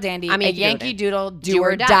Yankee Doodle Dandy. I'm a a Yankee Doodle do do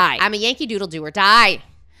or die. I'm a Yankee Doodle do or die.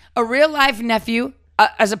 A real life nephew,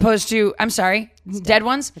 as opposed to, I'm sorry, dead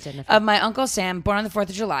ones, dead nephew. of my Uncle Sam, born on the 4th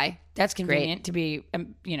of July. That's convenient to be,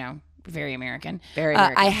 very American. Very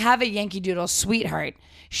American. I have a Yankee Doodle sweetheart.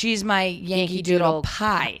 She's my Yankee Doodle Doodle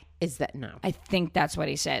pie. Is that no? I think that's what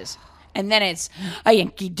he says. And then it's a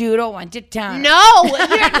Yankee Doodle went to town. No,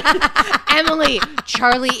 Emily.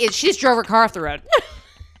 Charlie is. She just drove her car off the road.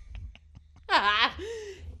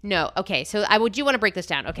 No. Okay. So I would. You want to break this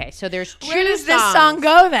down? Okay. So there's two. Where does this songs. song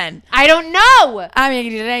go then? I don't know. I'm Yankee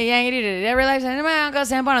Doodle, Yankee Doodle. Every life, my Uncle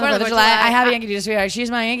Sam, born on the 4th of July. I have a Yankee Doodle sweetheart. She's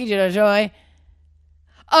my Yankee Doodle joy.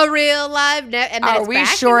 A real live. And then Are it's we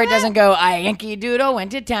back sure into it doesn't go, I Yankee Doodle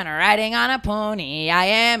went to town riding on a pony. I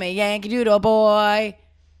am a Yankee Doodle boy.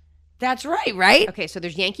 That's right, right? Okay, so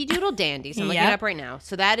there's Yankee Doodle Dandy. So I'm looking Yep. it up right now.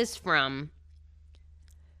 So that is from.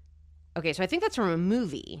 Okay, so I think that's from a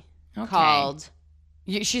movie called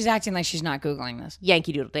She's acting like she's not Googling this.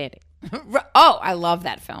 Yankee Doodle Dandy. Oh, I love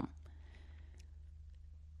that film.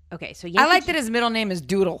 Okay, so I like that his middle name is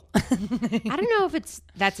Doodle. I don't know if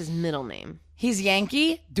that's his middle name. He's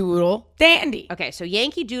Yankee Doodle Dandy. Okay, so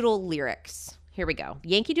Yankee Doodle lyrics. Here we go.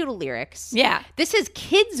 Yankee Doodle lyrics. Yeah. This is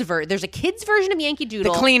kids There's a kids version of Yankee The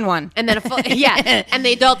Doodle. clean one. And then a full, yeah, and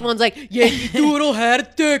the adult one's like Yankee Doodle had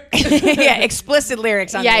a dick. Yeah, explicit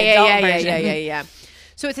lyrics on the adult version. yeah.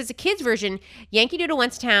 So it says a kids version. Yankee Doodle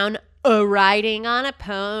went to town, riding on a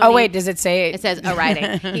pony. Oh, wait, does it say It says a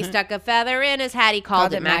riding. He stuck a feather in his hat. He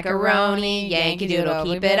called it macaroni. Yankee Doodle,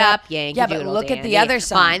 keep it up. Yankee Yeah, but Doodle look at the dandy. other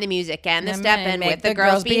song. Find the music and the step and with the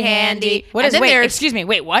girls be handy. What And is, then wait, there's- excuse me,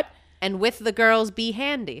 wait, what? And with the girls be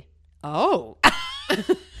handy. Oh.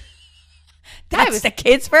 That's the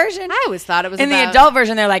kids version? I always thought it was In the about- adult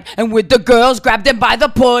version, they're like, and with the girls, grab them by the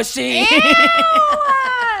pussy.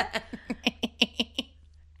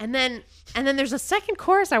 And then And then there's a second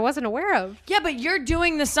chorus I wasn't aware of. Yeah, but you're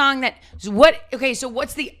doing the song that okay, so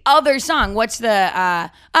what's the other song? What's the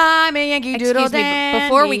I'm a Yankee Doodle Excuse me, Dandy?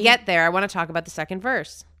 before we get there, I want to talk about the second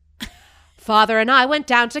verse. Father and I went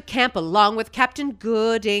down to camp along with Captain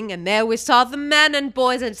Gooding, and there we saw the men and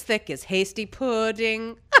boys as thick as hasty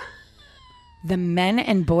pudding. The men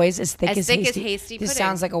and boys as thick as thick as hasty. hasty This pudding.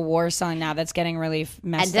 sounds like a war song now that's getting really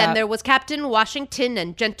messed And then up. there was Captain Washington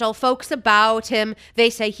and gentle folks about him.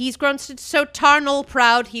 They say he's grown so tarnal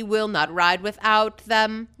proud he will not ride without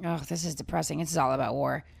them. Oh, this is depressing. This is all about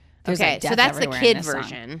war. There's Okay, like so death that's the everywhere in kid this song.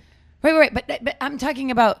 version. Wait, but I'm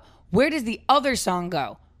talking about where does the other song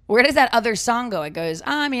go? Where does that other song go? It goes,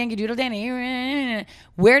 I'm a Yankee Doodle Dandy.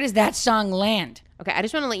 Where does that song land? Okay, I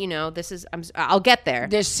just want to let you know this is I'll get there.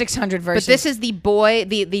 There's 600 verses. But this is the boy,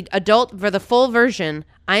 the adult for the full version.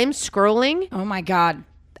 I am scrolling. Oh my God.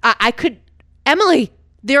 I could, Emily.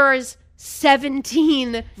 There is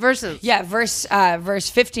 17 verses. Yeah, verse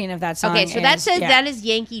 15 of that song. Okay, so that is- says yeah. that is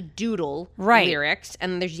Yankee Doodle Right. lyrics,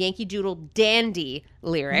 and there's Yankee Doodle Dandy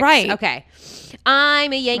lyrics. Right. Okay.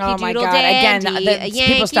 I'm a Yankee Oh my Doodle God. Again, Dandy, the- a people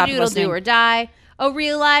Yankee stopped Doodle listening. do or die. A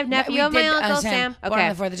real live Yeah, nephew we of my did, Uncle Sam. Born on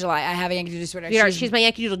the 4th of July. I have a Yankee Doodle sweater. Sweetheart, she's my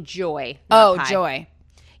Yankee Doodle Joy. not Oh, Pie. Joy.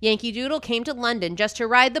 Yankee Doodle came to London just to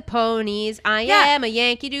ride the ponies. I Yeah. am a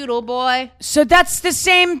Yankee Doodle boy. So that's the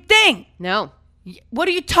same thing. No. What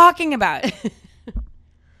are you talking about?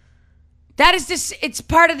 That is this. It's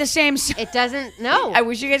part of the same song. It doesn't. No. I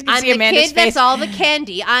wish you guys could I'm see the Amanda's kid face. that's all the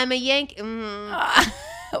candy. I'm a Yankee.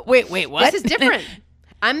 Wait, what? This is different.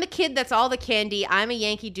 I'm the kid that's all the candy. I'm a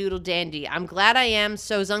Yankee Doodle dandy. I'm glad I am.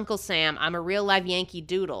 So's Uncle Sam. I'm a real live Yankee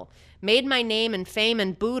Doodle. Made my name and fame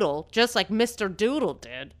and boodle, just like Mr. Doodle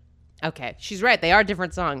did. Okay, she's right. They are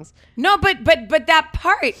different songs. No, but that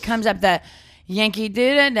part comes up, the Yankee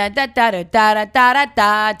da da da da da da da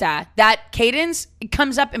da da. That cadence, it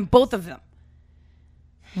comes up in both of them.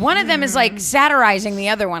 One of them is like satirizing the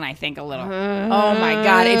other one, I think, a little. Oh my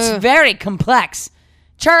God, it's very complex.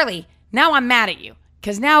 Charlie, now I'm mad at you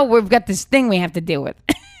because now we've got this thing we have to deal with.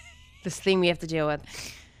 This thing we have to deal with.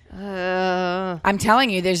 I'm telling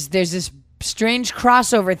you, there's this strange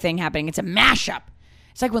crossover thing happening. It's a mashup.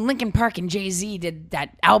 It's like when Linkin Park and Jay-Z did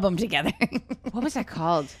that album together. What was that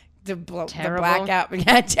called? The Terrible? blackout.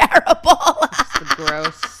 Yeah, terrible. The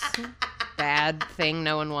gross, bad thing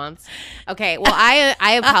no one wants. Okay, well,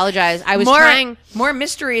 I apologize. I was trying. More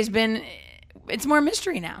mystery has been. It's more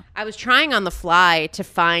mystery now. I was trying on the fly to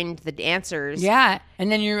find the answers. Yeah, and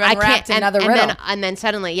then you I unwrapped can't, another riddle. and then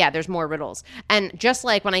suddenly, yeah, there's more riddles. And just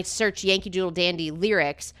like when I searched Yankee Doodle Dandy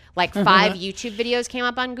lyrics, like 5 YouTube videos came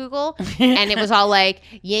up on Google, and it was all like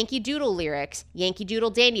Yankee Doodle lyrics, Yankee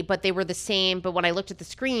Doodle Dandy, but they were the same. But when I looked at the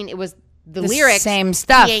screen, it was the lyrics, same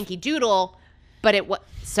stuff. Yankee Doodle, but it was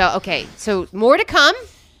so more to come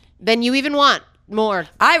than you even want. More.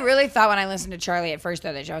 I really thought when I listened to Charlie at first,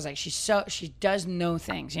 though, that I was like, she does know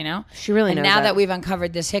things, you know. She really and knows now that. that we've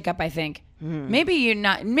uncovered this hiccup, I think maybe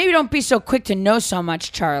don't be so quick to know so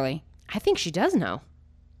much, Charlie. I think she does know.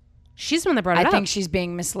 She's the one that brought it I up. think she's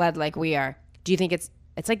being misled like we are. Do you think it's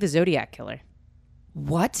like the Zodiac Killer?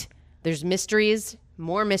 What? There's mysteries,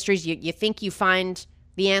 more mysteries. You think you find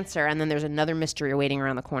the answer, and then there's another mystery waiting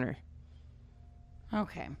around the corner.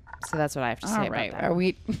 Okay. So that's what I have to say All about right. that. Are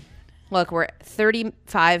we? Look, we're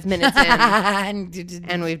 35 minutes in,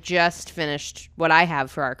 and we've just finished what I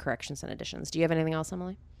have for our corrections and additions. Do you have anything else,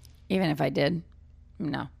 Emily? Even if I did,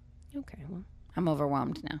 no. Okay, well, I'm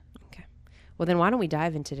overwhelmed now. okay. Well, then why don't we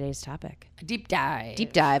dive into today's topic? A deep dive.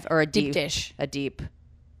 Deep dive or a Deep dish. A deep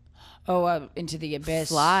Oh, into the abyss.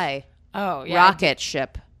 fly. Oh, yeah. Rocket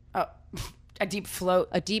ship. Oh, a deep float.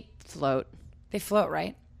 A deep float. They float,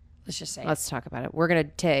 right? Let's just say. Let's talk about it. We're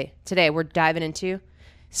going to today we're diving into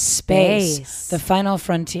Space. The final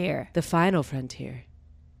frontier. the final frontier.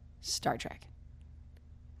 Star Trek.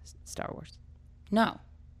 Star Wars. No.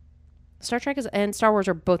 Star Trek and Star Wars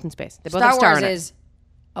are both in space. They both Star have star Wars in it. is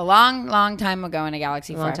a long, long time ago in a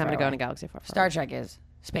galaxy A far, long time far ago in away. a galaxy far, far Star away. Trek is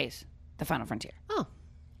space. The final frontier. Oh,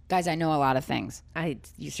 Guys, I know a lot of things.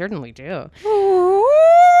 you certainly do.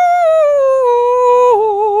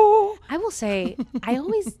 I will say,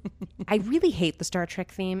 I really hate the Star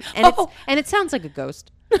Trek theme, and it sounds like a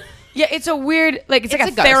ghost. Yeah, it's a weird, like it's like It's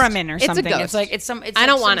a a ghost. theremin or It's a something. ghost. It's like it's some. It's I like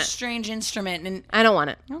don't some want it. strange instrument, and I don't want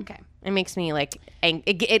it. okay, It makes me like,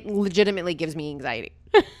 it legitimately gives me anxiety.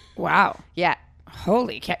 wow, Yeah,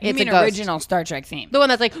 holy cow! You It's a mean ghost. original Star Trek theme, the one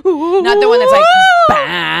that's like, not the one that's like.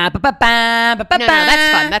 Ba, ba, ba, ba, ba, No,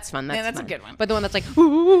 that's fun. That's fun. That's Yeah, that's fun. a good one. But the one that's like,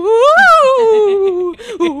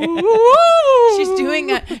 She's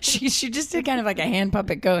doing a. She just did kind of like a hand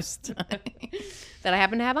puppet ghost. that I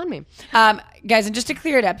happen to have on me. Guys, and just to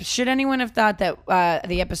clear it up, should anyone have thought that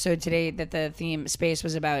the episode today, that the theme space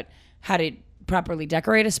was about how to properly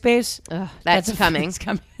decorate a space? That's coming. It's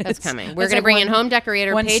coming. That's coming. We're That's going to like bring in home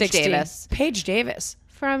decorator Paige 160. Davis Paige Davis.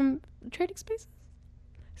 from Trading Spaces.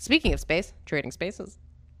 Speaking of space, Trading Spaces.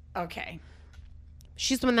 Okay.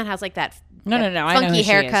 She's the one that has like that No. I know funky who she is.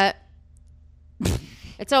 haircut.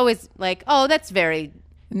 It's always like, oh, that's very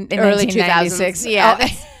In early 1996. 2000s. Yeah, Oh,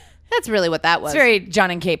 that's really what that was. it's very John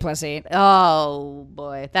and Kate +8. Oh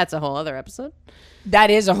boy, that's a whole other episode. That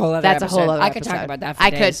is a whole other That's episode. a whole other I episode. could talk about that for I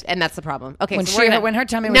days. could, and that's the problem. Okay, When, so when her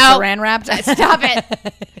tummy was No. saran wrapped. Stop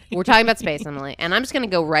it. We're talking about space, Emily, and I'm just gonna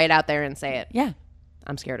go right out there and say it. Yeah.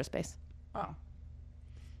 I'm scared of space. Oh.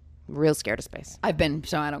 Real scared of space. I've been,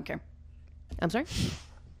 so I don't care. I'm sorry.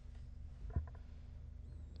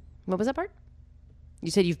 What was that part?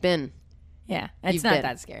 You said you've been. Yeah. It's You've not been.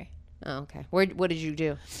 that scary. Oh, okay. What did you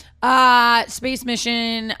do? Space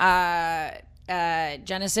mission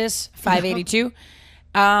Genesis 582.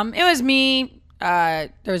 It was me. There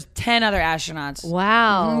was 10 other astronauts.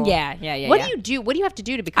 Wow. Yeah. What do you do? What do you have to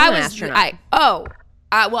do to become an astronaut?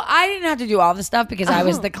 Well, I didn't have to do all the stuff because I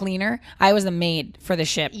was the cleaner. I was the maid for the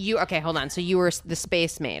ship. Okay, hold on. So you were the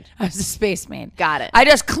space maid. I was the space maid. Got it. I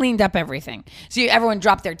just cleaned up everything. So everyone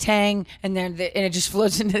dropped their tang, and then and it just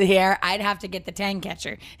floats into the air. I'd have to get the tang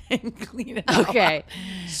catcher and clean it all Okay. up.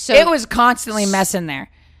 So It was constantly messing there.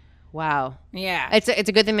 wow. Yeah. It's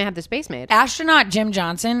a good thing they have the space maid. Astronaut Jim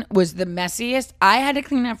Johnson was the messiest. I had to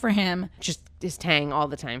clean up for him. Just his tang all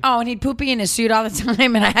the time. Oh, and he'd poopy in his suit all the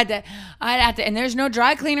time, and I'd have to, and there's no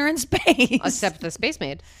dry cleaner in space. Except the space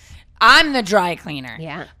maid. I'm the dry cleaner.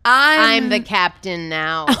 Yeah. I'm the captain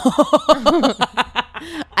now.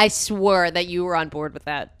 I swore that you were on board with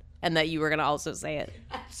that and that you were going to also say it.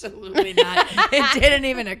 absolutely not. It didn't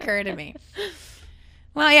even occur to me.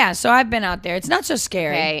 Well, yeah, so I've been out there. It's not so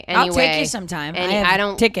scary. Okay, I'll anyway. take you sometime. I have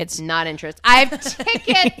don't. tickets Not interested. I have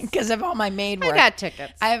tickets. because of all my maid I work. got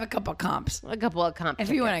tickets. I have a couple comps. A couple of comp If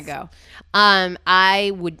you want to tickets. go.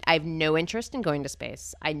 I have no interest in going to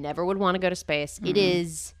space. I never would want to go to space. It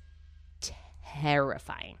is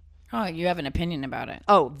terrifying. Oh, you have an opinion about it.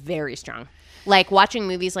 Oh, very strong. Like watching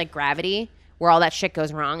movies like Gravity, where all that shit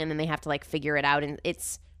goes wrong, and then they have to like figure it out, and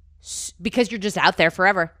it's because you're just out there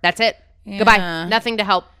forever. That's it. Yeah. Goodbye. Nothing to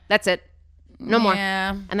help. That's it. No more.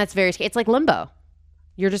 Yeah. And that's very scary. It's like Limbo.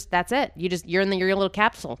 That's it. You're in your little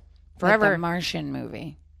capsule forever. Like the Martian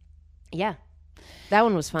movie. Yeah. That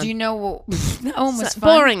one was fun. Do you know that one was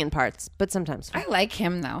fun? boring in parts, but sometimes fun. I like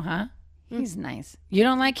him though, huh? He's nice. You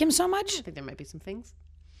don't like him so much? I think there might be some things.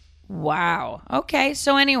 Wow. Okay.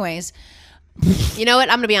 So, anyways, You know what?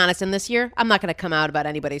 I'm going to be honest. In this year, I'm not going to come out about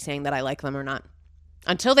anybody saying that I like them or not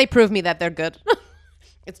until they prove me that they're good.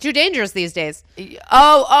 It's too dangerous these days.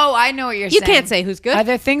 oh, I know what you're You saying. can't say who's good. Are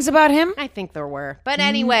there things about him? I think there were. But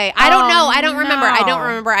anyway, I don't know. I don't remember. I don't no.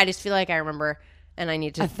 remember. I just feel like I remember and I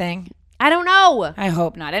need to. A thing? I don't know. I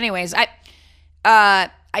hope not. Anyways,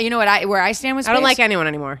 you know what? Where I stand with space? I don't like anyone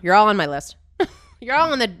anymore. You're all on my list. You're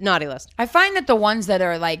all on the naughty list. I find that the ones that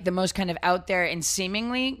are like the most kind of out there and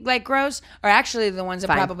seemingly like gross are actually the ones that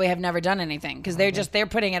Fine. probably have never done anything because they're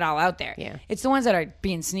putting it all out there. Yeah. It's the ones that are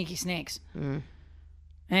being sneaky snakes.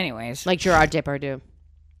 Anyways, Like Gerard Depardieu.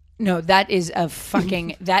 no, that is a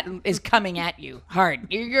fucking that is coming at you hard.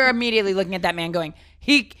 You're immediately looking at that man going,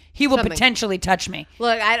 he will Something. potentially touch me.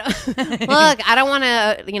 Look, I don't want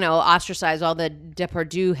to, ostracize all the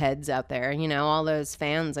Depardieu heads out there. All those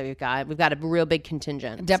fans that we've got. We've got a real big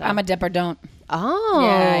contingent. so. I'm a dep or don't. Oh,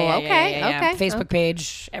 Yeah, okay. Facebook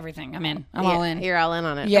page, everything. I'm in. I'm all in. You're all in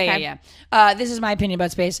on it. Yeah, okay. yeah. This is my opinion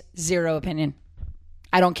about space. Zero opinion.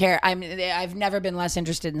 I don't care. I've never been less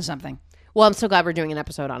interested in something. Well, I'm so glad we're doing an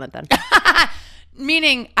episode on it then.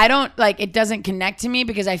 Meaning, I don't it doesn't connect to me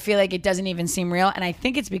because I feel like it doesn't even seem real. And I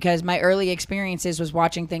think it's because my early experiences was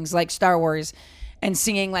watching things like Star Wars and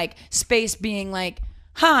seeing like space being like,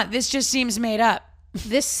 this just seems made up.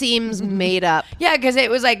 This seems made up. Yeah, because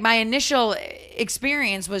it was like my initial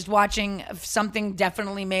experience was watching something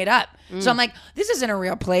definitely made up. So I'm like, this isn't a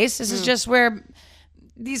real place. This is just where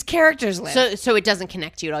these characters live. So it doesn't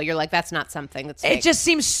connect to you at all. You're like, that's not something that's fake. It just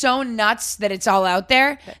seems so nuts that it's all out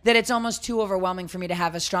there that it's almost too overwhelming for me to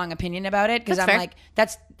have a strong opinion about it. Because That's I'm fair. like,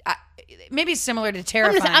 that's maybe similar to I'm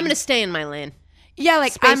terrifying. going to stay in my lane. yeah,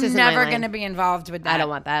 like space I'm isn't my never lane. going to be involved with that. I don't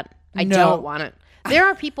want that. I No. don't want it. There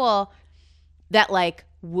are people that like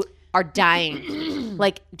are dying,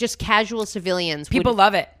 like just casual civilians. People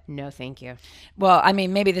love it. No, thank you. Well, I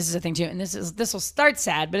mean, maybe this is a thing too, and this will start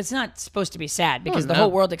sad, but it's not supposed to be sad because the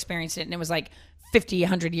whole world experienced it, and it was like 50,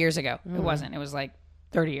 100 years ago. It wasn't. It was like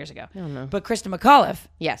 30 years ago. But Krista McAuliffe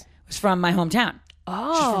Yes. was from my hometown.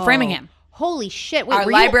 Oh, from Framingham. Holy shit! Wait, Our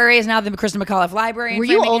were library is now the Kristen McAuliffe Library. Were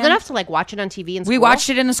you old enough to like watch it on TV in school? We watched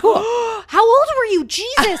it in the school. How old were you?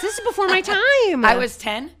 Jesus, this is before my time. I was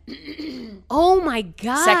 10. Oh my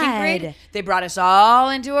god. Second grade. They brought us all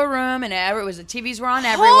into a room, and the TVs were on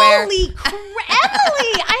everywhere. Holy crap,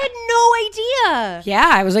 Emily! I had no idea.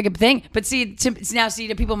 Yeah, it was like a thing. But see, to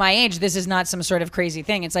people my age, this is not some sort of crazy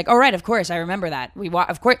thing. It's like, oh right, of course, I remember that.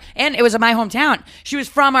 Of course, and it was in my hometown. She was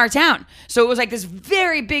from our town, so it was like this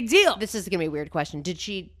very big deal. This is gonna be a weird question. Did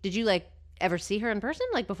you like ever see her in person?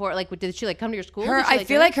 Like before? Like did she like come to your school? I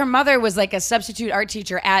feel like her mother was like a substitute art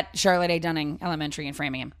teacher at Charlotte A. Dunning Elementary in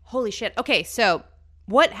Framingham. Holy shit. Okay, so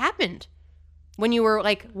what happened when you were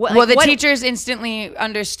like? Teachers instantly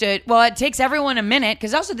understood. Well, it takes everyone a minute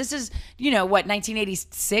because also this is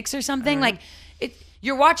 1986 or something. Like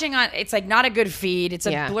you're watching on. It's like not a good feed. It's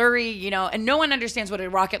a blurry, and no one understands what a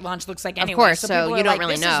rocket launch looks like anyway. Of course, so so you don't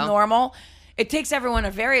really this know. Is normal. It takes everyone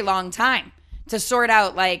a very long time to sort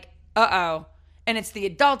out like, and it's the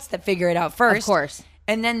adults that figure it out first. Of course.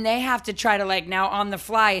 And then they have to try to like now on the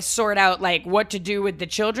fly sort out like what to do with the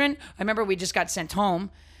children. I remember we just got sent home.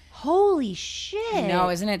 Holy shit. No,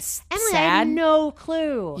 isn't it Emily, sad? I had no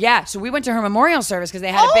clue. Yeah, so we went to her memorial service because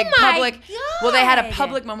they had a big public. God. Well, they had a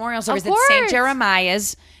public memorial service Of at St. course.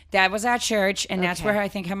 Jeremiah's. That was our church, and that's Okay. where I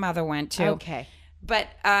think her mother went to. Okay. But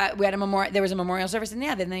we had a memorial. There was a memorial service, and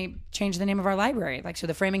then they changed the name of our library. Like so,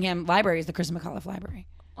 the Framingham Library is the Kristen McAuliffe Library.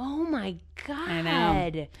 Oh my god! I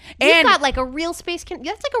know. You've And- got like a real space. That's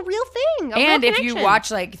like a real thing. And if you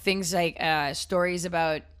watch like things like stories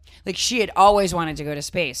about, like she had always wanted to go to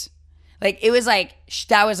space. Like it was like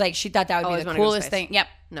that was like she thought that would Always be the wanted to go to coolest space. thing. Yep.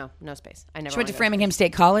 no space. I never She went to wanna go Framingham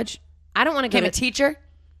State College. I don't want to go Became a to. teacher.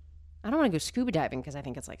 I don't want to go scuba diving because I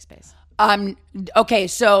think it's like space. Okay,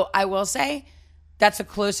 so I will say that's the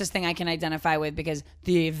closest thing I can identify with because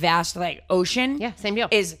the vast like ocean. Yeah, same deal.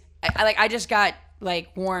 Is I just got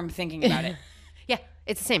like warm thinking about it. Yeah,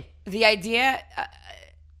 it's the same. The idea,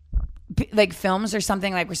 like films or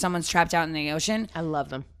something like where someone's trapped out in the ocean. I love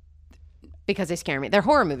them because they scare me. They're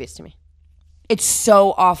horror movies to me. It's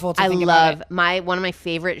so awful to I think love about it. one of my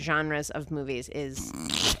favorite genres of movies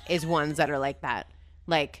is ones that are like that.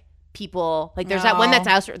 Like people like there's that one that's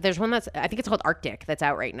out. There's one that's I think it's called Arctic that's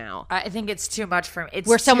out right now. I think it's too much for me. It's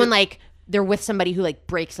Where someone like they're with somebody who like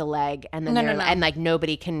breaks a leg and then No, they're no, no. and like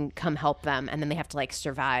nobody can come help them and then they have to like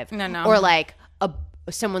survive. No. Or like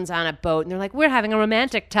someone's on a boat and they're like we're having a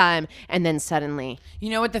romantic time and then suddenly You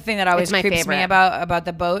know what the thing that always It's my creeps favorite. me about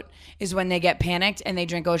the boat is when they get panicked and they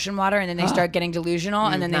drink ocean water and then they start getting delusional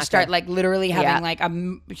and then they not start good. like literally having Yeah. like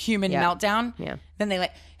a human meltdown. Yeah. Then they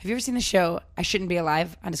like. Have you ever seen the show I Shouldn't Be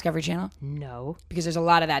Alive on Discovery Channel? no. Because there's a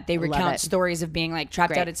lot of that. They recount it. stories of being like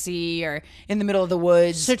trapped Great. out at sea or in the middle of the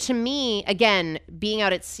woods. So to me, again, being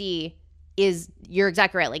out at sea you're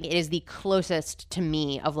exactly right. Like it is the closest to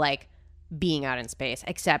me of like being out in space,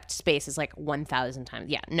 except space is like 1,000 times.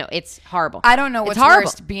 Yeah, no, it's horrible. I don't know what's it's horrible.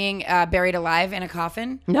 worst, being buried alive in a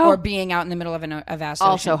coffin No. or being out in the middle of a vast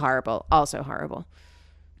Also ocean. horrible. Also horrible.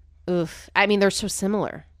 Oof. I mean, they're so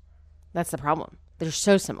similar. That's the problem. They're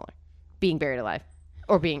so similar. Being buried alive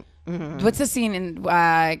or being What's the scene in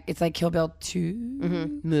it's like Kill Bill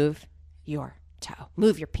 2? move your toe,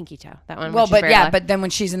 move your pinky toe. That one. Well, when she's but buried yeah, alive. but then when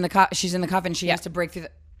she's in the coffin, she has to break through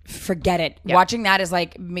the. Forget it. Watching that is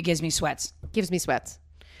like gives me sweats. gives me sweats.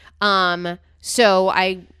 So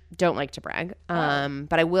I don't like to brag.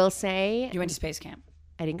 But I will say You went to space camp.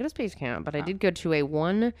 I didn't go to space camp, but I did go to a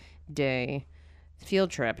 1-day field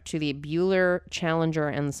trip to the Bueller Challenger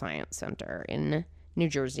and Science Center in New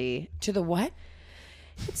Jersey. To the what?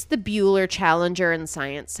 It's the Bueller Challenger and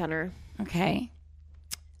Science Center. Okay.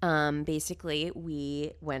 Basically,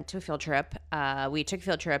 we went to a field trip. We took a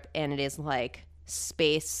field trip, and it is like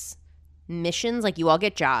space missions. Like you all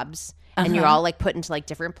get jobs, and you're all like put into like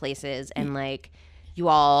different places, and like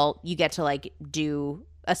you get to like do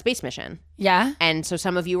a space mission. Yeah. And so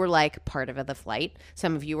some of you were like part of the flight.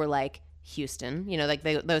 Some of you were like Houston, like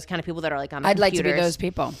those kind of people that are like on the I'd like to be computers. those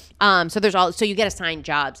people. So you get assigned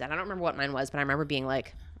jobs, and I don't remember what mine was, but I remember being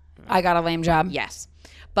like, I got a lame job. yes.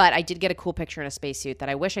 But I did get a cool picture in a spacesuit that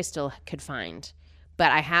I wish I still could find.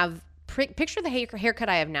 But I have picture the haircut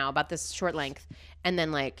I have now, about this short length, and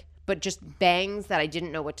then like, but just bangs that I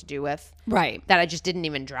didn't know what to do with, Right. that I just didn't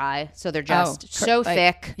even dry. So they're just Oh, so like-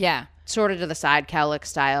 thick, Yeah. sort of to the side, cowlick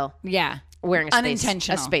style. Yeah. Wearing a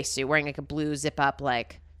Unintentional. spacesuit, wearing like a blue zip up,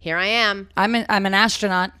 like here I am. I'm an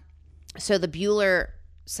astronaut. So the Bueller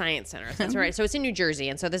Science Center, that's right. So it's in New Jersey,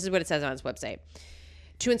 and so this is what it says on its website.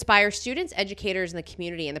 To inspire students, educators, and the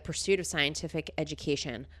community in the pursuit of scientific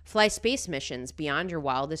education, fly space missions beyond your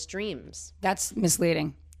wildest dreams. That's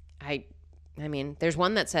misleading. I I mean, there's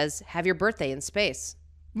one that says, have your birthday in space.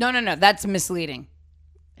 No. That's misleading.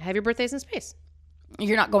 Have your birthdays in space.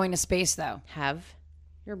 You're not going to space, though. Have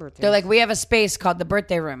your birthday. They're like, we have a space called the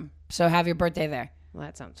birthday room, so have your birthday there. Well,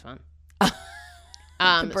 that sounds fun.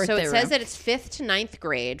 So birthday it says room. that it's 5th to 9th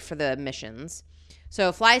grade for the missions.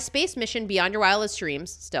 So fly a space mission beyond your wildest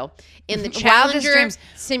dreams, still, in the Wildest Challenger dreams.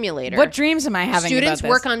 simulator. What dreams am I having Students about this?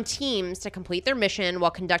 work on teams to complete their mission while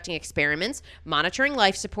conducting experiments, monitoring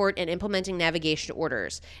life support, and implementing navigation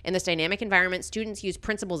orders. In this dynamic environment, students use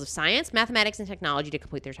principles of science, mathematics, and technology to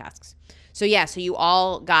complete their tasks. So yeah, so you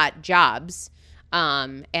all got jobs,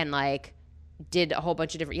 and like did a whole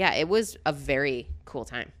bunch of different. Yeah, it was a very cool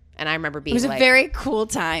time, and I remember being. It was like, a very cool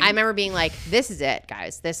time. I remember being like, "This is it,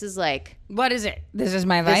 guys. This is like." What is it? This is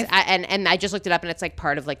my This, life. and I just looked it up, and it's like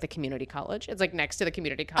part of like the community college. It's like next to the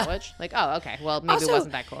community college. Like, oh, okay. Well, maybe Also, it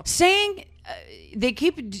wasn't that cool. Saying they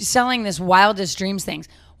keep selling this wildest dreams things.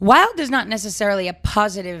 Wild is not necessarily a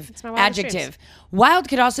positive my wildest adjective. Wild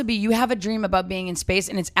could also be you have a dream about being in space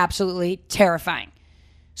and it's absolutely terrifying.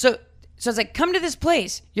 So it's like, come to this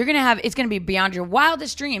place. You're gonna have it's gonna be beyond your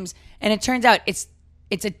wildest dreams, and it turns out it's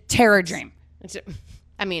a terror dream.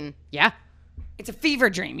 I mean, yeah. It's a fever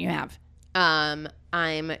dream you have.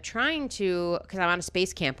 I'm trying to, because I'm on a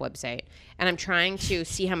space camp website, and I'm trying to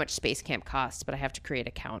see how much space camp costs, but I have to create an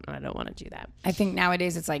account, and I don't want to do that. I think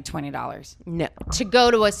nowadays it's like $20. No, to go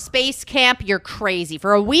to a space camp, you're crazy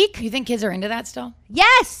for a week. You think kids are into that still?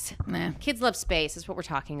 Yes, Nah. kids love space. Is what we're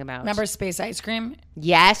talking about. Remember space ice cream?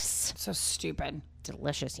 Yes, So stupid.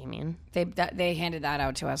 delicious. You mean They handed that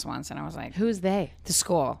out to us once, and I was like, who's they? the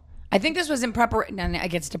school. I think this was in preparation. And it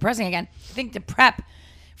gets depressing again. I think the prep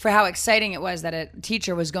for how exciting it was that a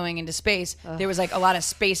teacher was going into space. There was like a lot of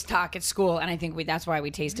space talk at school, and I think that's why we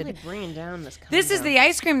tasted it. Bringing down this. This is the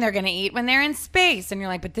ice cream they're going to eat when they're in space, and you're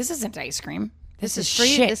like, but this isn't ice cream. This is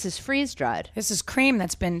shit. This is freeze dried. This is cream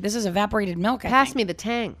this is evaporated milk. Pass me the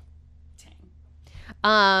tang.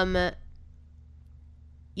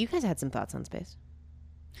 You guys had some thoughts on space.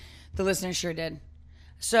 The listeners sure did.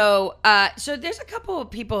 So there's a couple of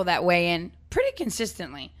people that weigh in pretty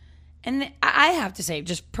consistently. And I have to say,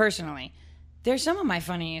 just personally, they're some of my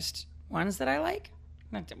funniest ones that I like.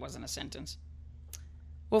 That wasn't a sentence.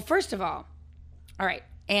 Well, first of all right,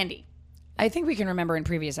 Andy. I think we can remember in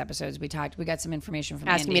previous episodes we got some information from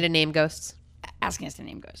Asking Andy. me to name ghosts. Asking us to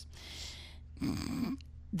name ghosts.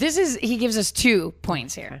 He gives us 2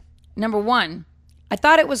 points here. Okay. Number 1, I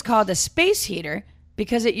thought it was called a space heater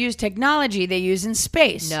because it used technology they use in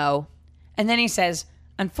space. No. And then he says,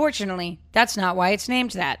 unfortunately, that's not why it's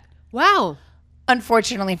named that. Wow.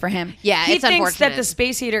 Unfortunately for him. Yeah, he it's thinks unfortunate. that the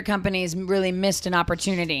space heater companies really missed an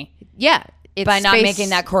opportunity Yeah. It's by not space- making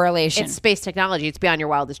that correlation. It's space technology. It's beyond your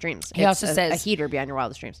wildest dreams. He It's also a says- heater beyond your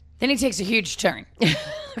wildest dreams. Then he takes a huge turn. Okay.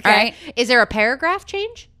 All right. Is there a paragraph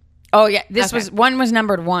change? Oh yeah, this Okay. was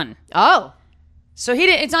numbered 1. Oh. So he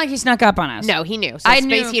did. It's not like he snuck up on us. No, he knew. So I space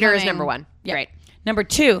knew heater is coming- number 1. Yeah. Great. Number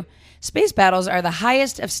 2, space battles are the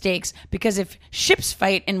highest of stakes because if ships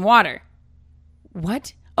fight in water,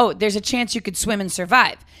 what? Oh, there's a chance you could swim and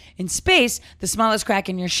survive. In space, the smallest crack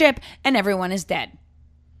in your ship and everyone is dead.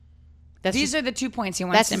 These are the 2 points he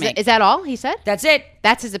wants to make. Is that all he said? That's it.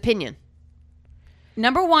 That's his opinion.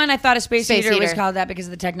 Number 1, I thought a space Space heater was heater. called that because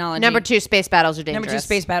of the technology. Number 2, space battles are dangerous. Number 2,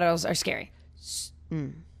 space battles are scary.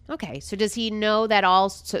 Okay, so does he know that all?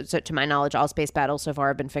 So to my knowledge, all space battles so far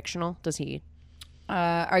have been fictional. Does he?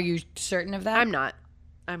 Are you certain of that? I'm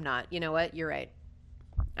not. You know what? You're right.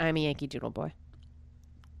 I'm a Yankee Doodle boy.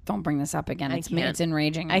 Don't bring this up again. It's can't.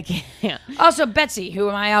 enraging. I can't. Also, Betsy, who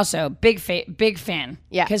am I also big fan.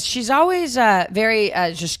 Yeah. because she's always very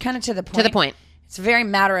just kind of to the point. To the point. It's very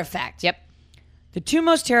matter of fact. Yep. The 2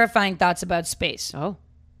 most terrifying thoughts about space. Oh,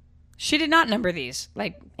 She did not number these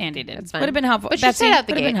like Andy did. fine. Would have been helpful. But she Betsy, said out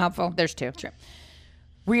the would have gate. been helpful. There's 2.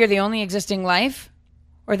 We are the only existing life,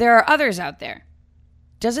 or there are others out there.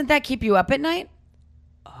 Doesn't that keep you up at night?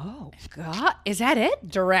 Oh God, is that it?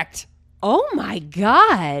 Direct. Oh my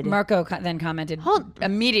God. Marco then commented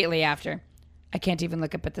immediately after, I can't even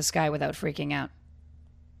look up at the sky without freaking out.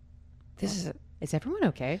 This is Is everyone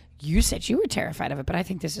okay? you said you were terrified of it, but I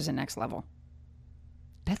think this is a next level.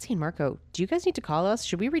 Betsy and Marco, do you guys need to call us?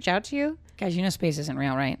 Should we reach out to you? Guys, you know space isn't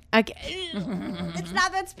real, right? It's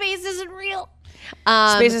not that space isn't real.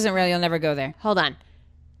 Space isn't real. You'll never go there. Hold on.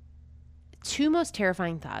 2 most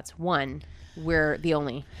terrifying thoughts. 1, we're the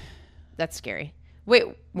only. That's scary. Wait,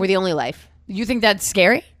 We're the only life. you think that's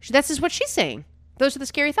scary? That's just what she's saying. Those are the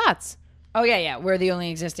scary thoughts. Oh, yeah. We're the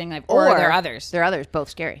only existing life. Or there are others. There are others. Both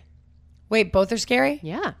scary. Wait, both are scary?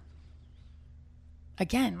 Yeah.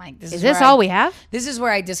 Again, like this is Is this where all we have? This is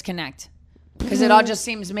where I disconnect. because it all just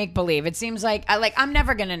seems make believe. It seems like I'm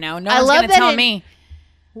never gonna know. No I one's love gonna that tell it- me.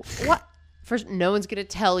 What? First, no one's gonna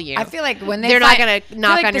tell you. I feel like when They're not find- gonna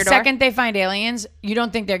knock I feel like on your the door. second they find aliens, you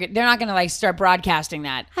don't think they're not gonna like start broadcasting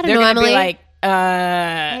that. I don't they're know, gonna be Emily. like,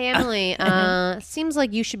 Hey Emily, seems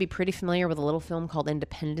like you should be pretty familiar with a little film called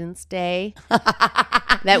Independence Day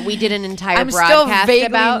that we did an entire I'm still broadcast vaguely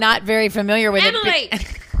about. not very familiar with Emily!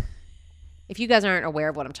 it. If you guys aren't aware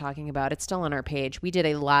of what I'm talking about, it's still on our page. We did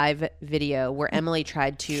a live video where Emily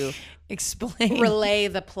tried to Explain. relay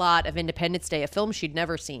the plot of Independence Day, a film she'd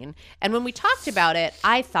never seen. And when we talked about it,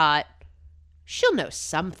 I thought, she'll know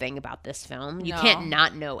something about this film. You No. can't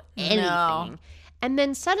not know anything. No. And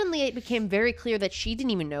then suddenly it became very clear that she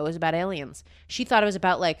didn't even know it was about aliens. She thought it was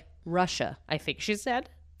about, like, Russia, I think she said.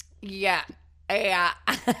 Yeah.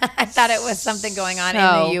 I thought it was something going on in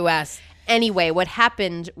So- the U.S. Anyway, what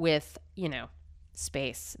happened with,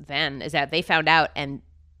 space then is that they found out and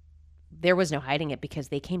there was no hiding it because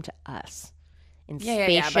they came to us in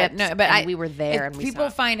spaceships and we were there and we people saw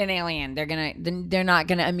it. find an alien, they're not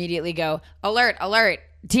gonna immediately go alert,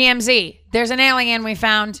 TMZ. There's an alien we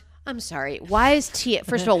found. I'm sorry. Why is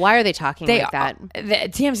First of all, why are they talking like that? The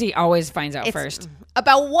TMZ always finds out It's first.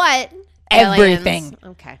 About what? Everything. Aliens.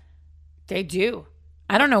 Okay. They do.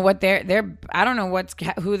 I don't know what they're. I don't know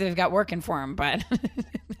who they've got working for them, but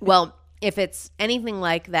Well, if it's anything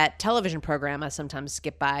like that television program I sometimes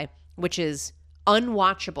skip by, which is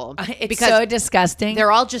unwatchable it's because so disgusting.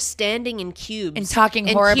 they're all just standing in cubes And talking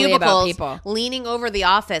in horribly about cubicles, people. leaning over the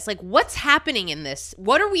office. Like, what's happening in this?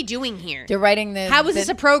 What are we doing here? They're writing the. How is this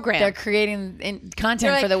a program? They're creating content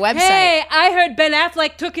They're for the like, website. Hey, I heard Ben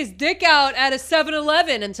Affleck took his dick out at a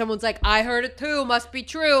 7-Eleven, and someone's like, I heard it too. Must be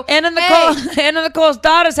true. Anna Nicole's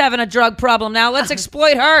daughter's having a drug problem now. Let's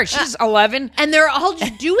exploit her. She's 11. And they're all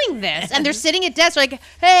just doing this, and they're sitting at desks like,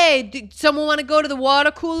 "Hey, someone want to go to the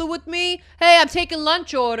water cooler with me? Hey, I'm taking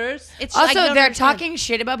lunch orders." It's I Also, don't they're understand. talking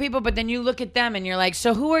shit about people, but then you look at them and you're like,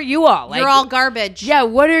 so who are you all? Like, You're all garbage. Yeah,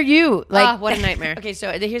 what are you? Like, what a nightmare. Okay,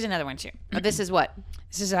 so here's another one too. This is what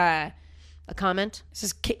This is a comment.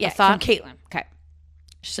 yeah, thought? from Caitlin. Okay.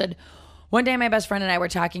 She said, one day my best friend and I were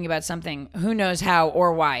talking about something, who knows how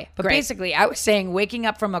or why. But Great. basically, I was saying waking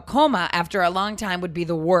up from a coma after a long time would be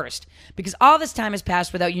the worst because all this time has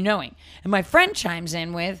passed without you knowing. And my friend chimes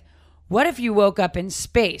in with, what if you woke up in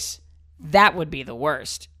space? That would be the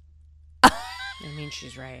worst. I mean,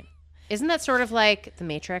 she's right. Isn't that sort of like The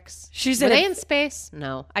Matrix? She Were said they if- in space?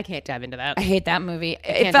 No, I can't dive into that. I hate that movie. It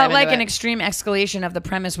can't felt dive like into an it. extreme escalation of the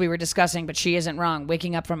premise we were discussing, but she isn't wrong.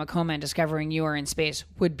 Waking up from a coma and discovering you are in space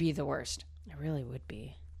would be the worst. It really would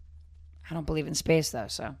be. I don't believe in space though,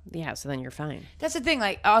 so Yeah, so then you're fine. that's the thing.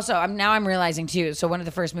 Like, also, I'm realizing too. So one of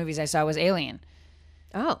the first movies I saw was Alien,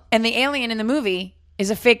 Oh, and the alien in the movie is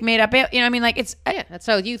a fake, made up. You know, what I mean, like it's. yeah. That's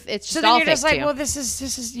so you. It's just So then all you're just fake like, to you. well, this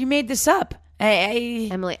is you made this up.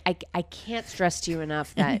 Emily, I can't stress to you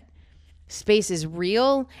enough that space is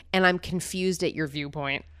real, and I'm confused at your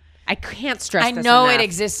viewpoint. I can't stress. I this know enough. it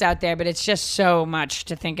exists out there, but it's just so much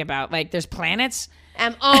to think about. Like, there's planets.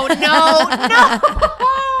 Oh no,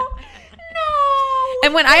 no.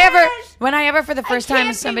 And when I ever for the first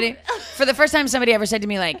time somebody ever said to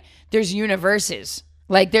me like, there's universes.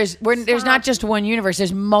 Like there's not just one universe,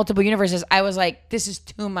 there's multiple universes. I was like, this is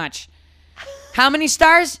too much. How many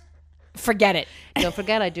stars? Forget it. Don't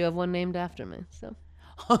forget, I do have one named after me. So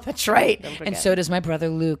Oh, that's right. And forget. so does my brother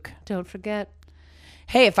Luke. don't forget.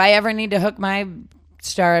 Hey, if I ever need to hook my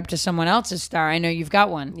star up to someone else's star, I know you've got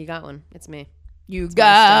one. You got one. It's me. You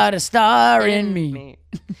got a star in me. Me.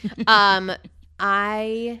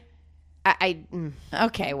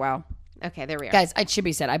 Okay, well. Okay, there we are. Guys, it should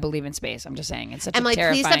be said, I believe in space. I'm just saying. It's such Emily, a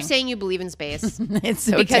terrifying. please stop saying you believe in space. It's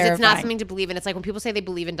so because terrifying. it's not something to believe in. It's like when people say they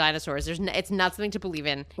believe in dinosaurs. It's not something to believe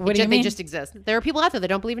in. What do you mean? They just exist. There are people out there that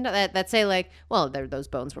don't believe in that say like, well, those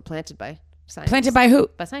bones were planted by scientists. Planted by who?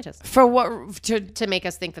 By scientists For what? to make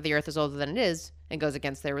us think that the Earth is older than it is and goes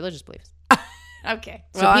against their religious beliefs. Okay.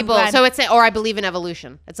 So people, so it's or I believe in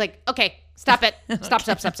evolution. It's like, okay, stop it, stop.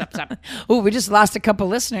 Oh, we just lost a couple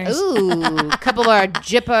listeners. Ooh, a couple of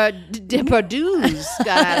dipper doos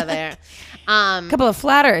got out of there. A couple of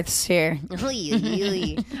flat earths here.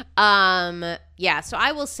 Yeah, so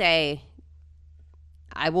I will say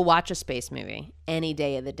I will watch a space movie any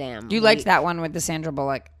day of the damn You week. liked that one with the Sandra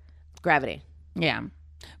Bullock. Gravity. Yeah.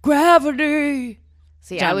 Gravity.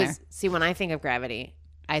 Down See when I think of Gravity,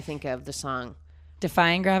 I think of the song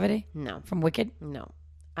Defying Gravity No. from Wicked. No.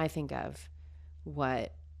 I think of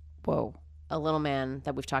what Whoa. a little man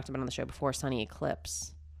that we've talked about on the show before, Sonny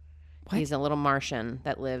Eclipse. What? He's a little Martian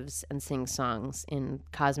that lives and sings songs in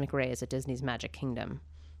cosmic rays at Disney's Magic Kingdom.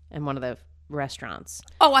 And one of the restaurants.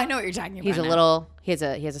 Oh, I know what you're talking about. He's a now. little. He has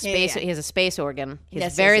a space. yeah. He has a space organ. He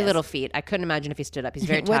has Yes, very yes. little feet. I couldn't imagine if he stood up. He's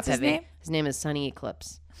very top What's his heavy. name? His name is Sunny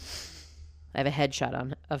Eclipse. I have a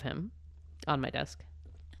headshot of him on my desk.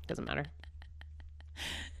 Doesn't matter.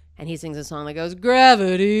 And he sings a song that goes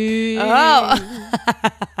Gravity. Oh.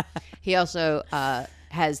 He also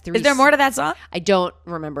has 3. Is there more to that song? I don't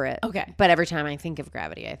remember it. Okay. But every time I think of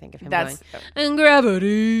Gravity, I think of him That's- going and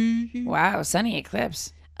Gravity. Wow, Sunny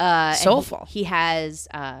Eclipse. And Soulful. He has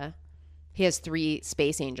 3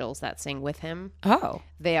 space angels that sing with him. Oh.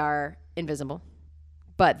 They are invisible,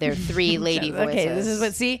 but they're 3 lady voices. Okay, this is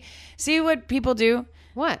what see what people do.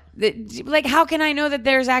 What? Like, how can I know that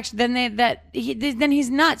there's actually then he's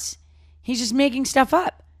nuts. He's just making stuff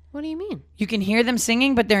up. What do you mean? You can hear them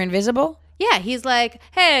singing, but they're invisible. Yeah, he's like,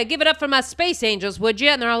 hey, give it up for my space angels, would you?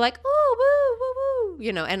 And they're all like, ooh, woo, woo, woo.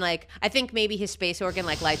 You know, and like, I think maybe his space organ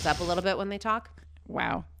like lights up a little bit when they talk.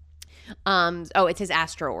 Wow. Oh, it's his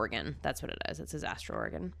astro organ. That's what it is. It's his astro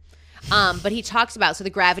organ. But he talks about, so the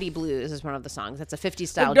Gravity Blues is one of the songs. That's a 50s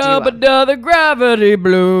style duo. The Gravity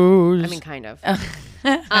Blues. I mean, kind of.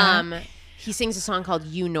 He sings a song called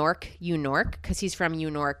Unork, because he's from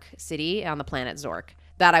Unork City on the planet Zork.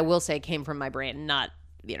 That I will say came from my brain, not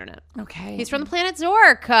the internet. Okay. He's from the planet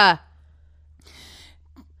Zork.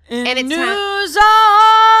 And it's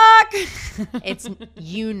Zork. It's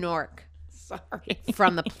Unork Sorry.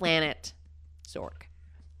 from the planet Zork.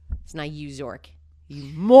 It's not you, Zork. You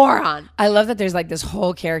moron. I love that there's like this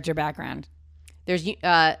whole character background. There's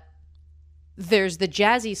the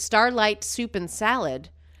jazzy Starlight Soup and Salad,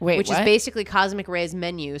 Wait, which what? is basically Cosmic Ray's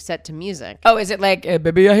menu set to music. Oh, is it like, hey,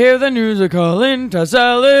 baby, I hear the news are calling to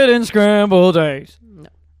salad and scrambled eggs.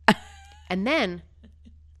 And then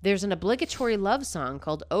there's an obligatory love song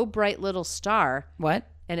called "Oh Bright Little Star," What?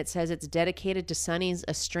 and it says it's dedicated to Sonny's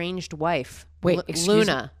estranged wife, Wait, excuse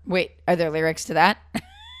Luna. me. Wait, are there lyrics to that?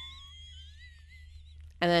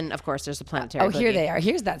 And then, of course, there's the planetary. Oh, here Boogie. they are.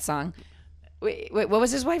 Here's that song. Wait, what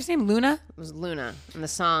was his wife's name? Luna? It was Luna, and the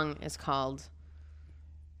song is called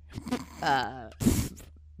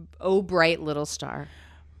 "Oh Bright Little Star."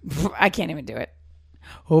 I can't even do it.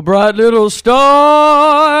 Oh, bright little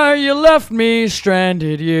star, you left me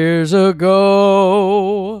stranded years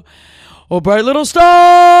ago. Oh, bright little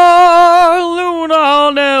star, Luna,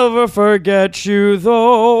 I'll never forget you,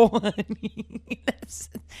 though.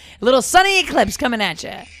 Little Sunny Eclipse coming at you.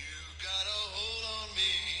 You got a hold on me,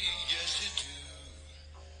 yes you do,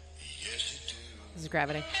 yes you do. This is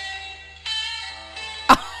Gravity.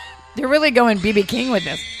 They're really going BB King with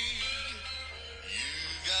this. You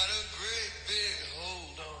got a great big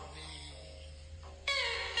hold on me.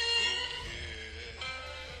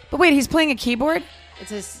 But wait, he's playing a keyboard?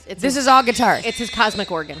 This This is all guitar. It's his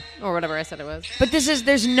cosmic organ, or whatever I said it was. But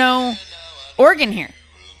there's no organ here.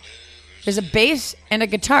 There's a bass and a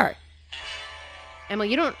guitar. Emily,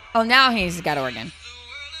 you don't. Oh, now he's got organ.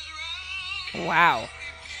 Wow.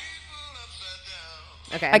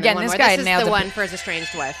 Okay. and Again, then one this more. guy This nailed is the the- one for his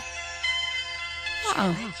estranged wife.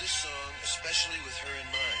 Oh. This song, especially with her in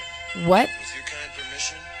mind. What? With your kind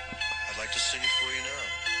permission, I'd like to sing it for you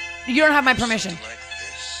now. You don't have my permission. Like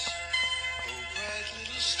this. Oh, bright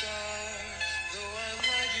little star, though I'm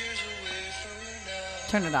light years away from you now.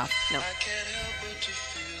 Turn it off. No. I can't help but to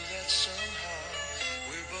feel that somehow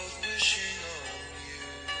we're both wishing on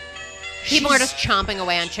you. People are just chomping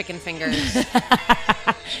away on chicken fingers. As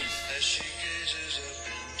she gazes up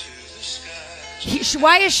into the sky,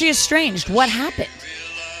 Why is she estranged? What happened?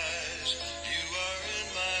 realize you are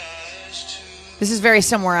in my eyes too. This is very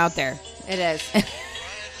somewhere out there. It is.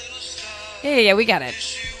 Yeah, we got it.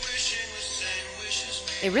 She wishing the same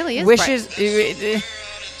wishes me. It really is. Wishes.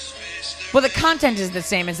 Well, the content is the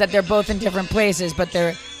same. Is that they're both in different places, but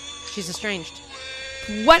they're She's estranged.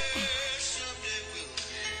 what?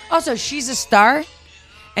 Also, she's a star,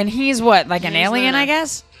 and he's what? Like an He's alien, Luna. I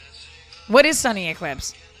guess. What is Sunny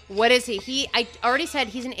Eclipse? What is he? I already said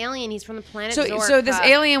he's an alien. He's from the planet So, Zork. so this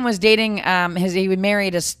alien was dating. He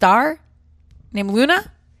married a star named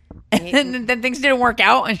Luna, and then things didn't work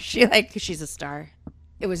out, and she like She's a star.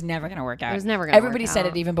 it was never gonna work out. It was never gonna Everybody work said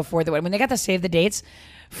out. it even before the wedding. When they got to save the dates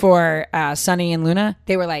for Sunny and Luna,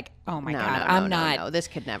 they were like, "Oh my god, I'm not. No, this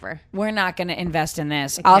could never. We're not going to invest in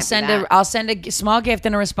this. can't I'll be send that. I'll send a small gift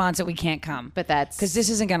and a response that we can't come But that's because this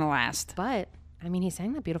isn't going to last." But I mean, he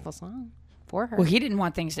sang that beautiful song for her. Well, he didn't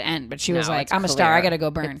want things to end, but she was No, like, it's "I'm a star. clear. I got to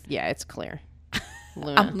go burn. Yeah, it's clear.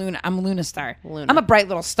 Luna. I'm Luna. I'm Luna star. Luna. I'm a bright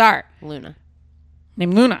little star Luna.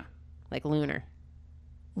 named Luna. Like lunar.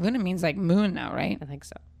 Luna means like moon now, right? I think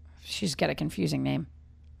so. She's got a confusing name.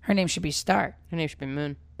 Her name should be Star. Her name should be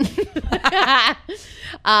Moon.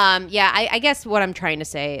 I guess what I'm trying to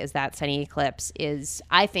say is that Sunny Eclipse is,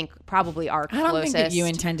 I think, probably our I closest. don't think that you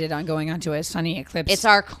intended on going onto a Sunny Eclipse. It's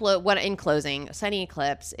our in closing, Sunny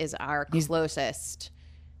Eclipse is our closest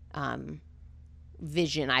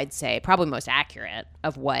vision, I'd say, probably most accurate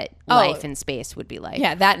of what life in space would be like.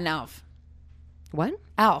 Yeah, that and Alf. What?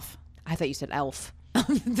 Alf. I thought you said Elf.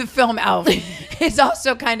 The film Elf is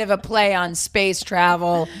also kind of a play on space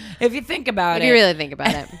travel. If you think about If it. you really think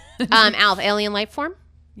about it. Alf, alien life form?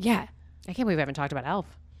 Yeah. I can't believe we haven't talked about Alf.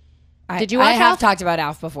 I- Did you watch I have Alf? talked about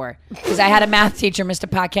Alf before because I had a math teacher, Mr.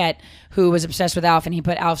 Paquette, who was obsessed with Alf, and he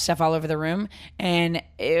put Alf stuff all over the room, and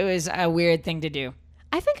it was a weird thing to do.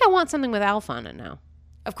 I think I want something with Alf on it now.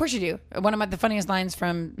 Of course you do. One of the funniest lines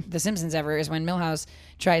from The Simpsons ever is when Milhouse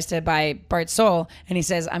tries to buy Bart's soul, and he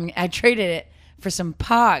says, I traded it for some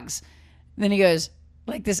Pogs. Then he goes,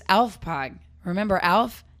 like this Alf Pog. Remember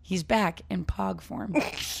Alf? He's back in Pog form.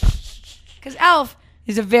 Because Alf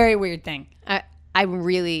is a very weird thing. I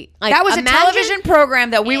really like That was a television program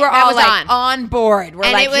that we were that all was like on board. We're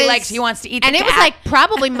And like, it was- he wants to eat and the it was cat. like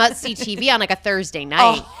probably must see TV on like a Thursday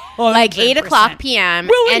night. Like 100%. 8:00 p.m.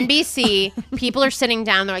 Willie. NBC. People are sitting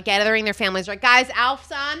down. They're like gathering their families. They're like, guys,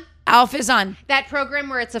 Alf's on. Alf is on. That program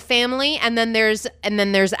where it's a family, and then there's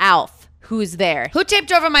Alf, who's there. Who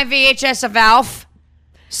taped over my VHS of Alf?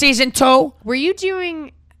 Season 2. Were you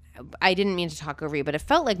doing? I didn't mean to talk over you, but it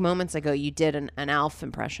felt like moments ago you did an Alf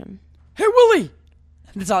impression. Hey, Willie.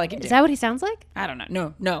 That's all I can do. Is that what he sounds like? I don't know.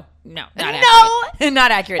 No. Not No! accurate.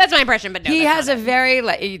 Not accurate. That's my impression, but no. He that's has a not it.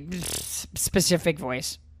 very specific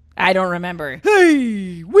voice. I don't remember.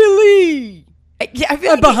 Hey, Willie. Yeah, I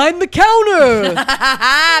feel like Behind the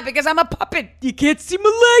counter. because I'm a puppet. You can't see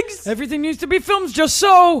my legs. Everything needs to be filmed just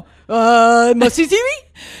so. Must see TV?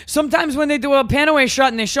 Sometimes when they do a pan away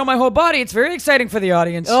shot and they show my whole body, it's very exciting for the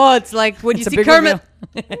audience. Oh, it's like when you It's a see big Kermit.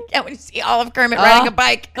 reveal. Yeah, when you see all of Kermit riding a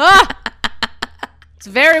bike. It's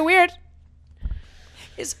very weird.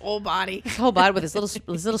 His whole body. His whole body with his little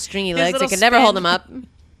stringy legs. little They could never spin. hold him up.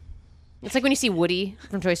 It's like when you see Woody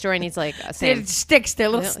from Toy Story and he's like a They're sticks. They're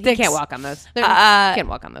little You sticks. can't walk on those. You can't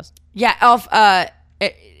walk on those. Yeah, Elf.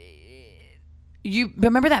 You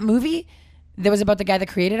remember that movie that was about the guy that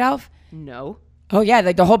created Elf? No. Oh yeah,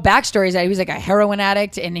 like the whole backstory is that he was like a heroin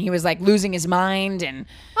addict and he was like losing his mind and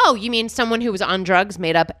Oh, you mean someone who was on drugs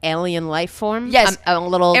made up alien life form? yes, A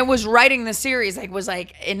little. and was writing the series like was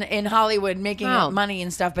like in Hollywood making Wow. money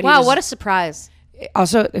and stuff. But Wow, he was, what a surprise!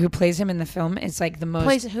 also who plays him in the film? It's like the most.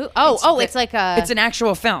 Plays who? Oh, it's like a. It's an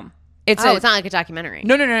actual film. It's it's not like a documentary.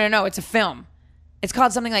 No. It's a film. It's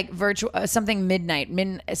called something like something midnight.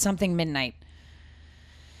 Something midnight.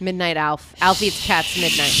 Midnight Alf. Alf eats cats.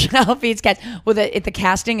 Midnight. Alf eats cats. Well, the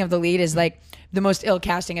casting of the lead is like the most ill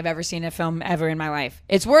casting I've ever seen in a film ever in my life.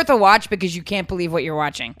 It's worth a watch because you can't believe what you're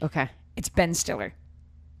watching. Okay. It's Ben Stiller,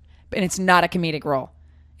 and it's not a comedic role.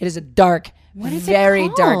 It is a dark, is it very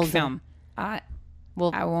dark called? film.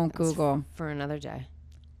 Well, I won't Google for another day.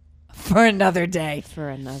 for another day. For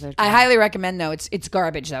another day. I highly recommend though. It's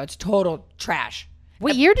garbage though. It's total trash.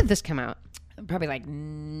 What year did this come out? Probably like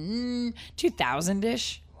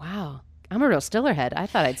 2000-ish. Wow. I'm a real Stiller head. I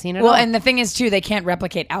thought I'd seen it Well, all. and the thing is too, they can't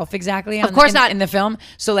replicate Alf exactly. Of course not. in the film.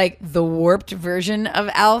 So like the warped version of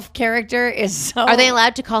Alf character is so. Are they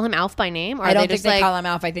allowed to call him Alf by name? Or I are don't they think just they like, call him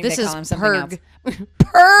Alf. I think this they is call him something Purg. else.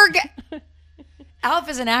 Purg. Alf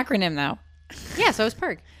is an acronym though. Yeah, so is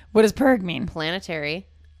Purg. What does Purg mean? Planetary.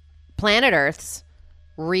 Planet Earth's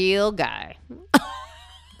real guy.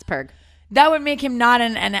 It's Purg. That would make him not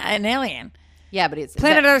an alien. Yeah, but it's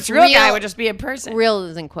Planet that Earth's real guy would just be a person. real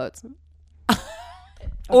is in quotes.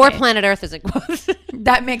 Or planet Earth is in quotes.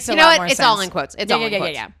 That makes a You know lot what? more It's sense. all in quotes. It's all in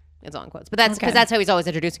quotes. Yeah. It's all in quotes. But that's because Okay. that's how he's always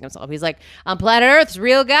introducing himself. He's like, I'm Planet Earth's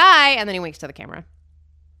real guy, and then he winks to the camera.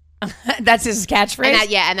 That's his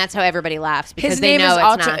catchphrase. And that's how everybody laughs because his they name know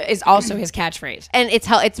is, it's not. is also his catchphrase. And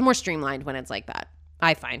it's more streamlined when it's like that.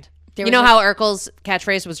 I find. There You was know a- how Urkel's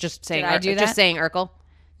catchphrase was just saying Did I do just that? saying Urkel?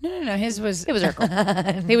 No. His was. It was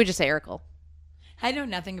Urkel. He would just say Urkel. I know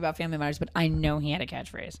nothing about Family Matters, but I know he had a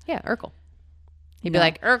catchphrase. Yeah, Urkel. He'd be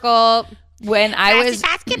like, Urkel. When I was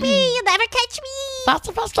Fast you'll never catch me.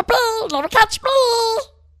 faster, never catch me.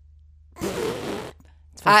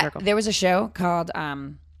 It's from Urkel. There was a show called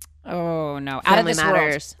oh no, Out of Family This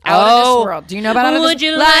Matters. World. Out of Oh. This World. Do you know about Out of Would This?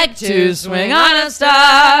 you like to swing on a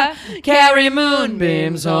star, carry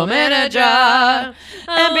moonbeams home in a jar,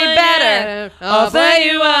 and be better off than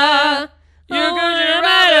you are? You could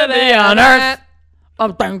rather be on Earth.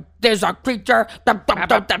 There's a creature.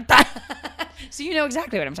 So you know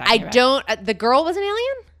exactly what I'm talking I about. don't. The girl was an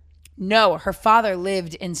alien. No, her father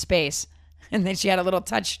lived in space. And then she had a little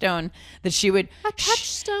touchstone that she would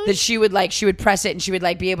touchstone? that she would press it and she would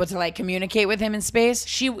like be able to like communicate with him in space.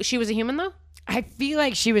 She was a human though? I feel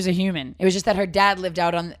like she was a human. It was just that her dad lived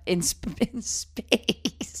out in space.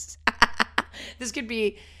 This could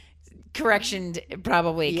be correctioned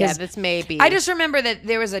probably. Yeah, this may be. I just remember that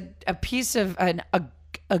there was a piece of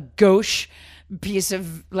a gauche piece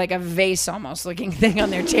of like a vase almost looking thing on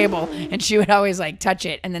their table, and she would always like touch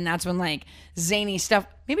it, and then that's when like zany stuff.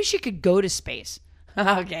 Maybe she could go to space.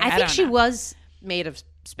 Okay, I think she was made of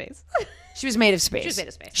space. She was made of space. She was made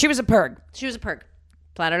of space. She was a purg. She was a perk.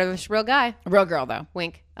 Planet of a real guy. A real girl though.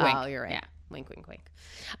 Wink. Wink. Oh, you're right. Yeah. Wink, wink, wink.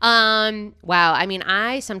 Wow. I mean,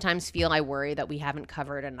 I sometimes feel I worry that we haven't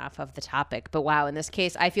covered enough of the topic, but wow, in this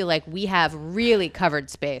case, I feel like we have really covered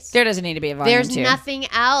space. There doesn't need to be a volume There's 2. nothing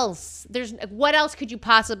else. What else could you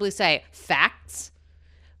possibly say? Facts?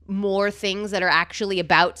 More things that are actually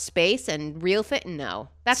about space and real fit? No.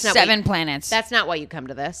 That's not 7 planets. That's not why you come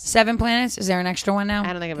to this. 7 planets? Is there an extra one now?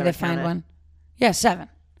 I don't think I've Did ever they find counted. one? Yeah, 7.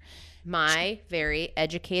 My very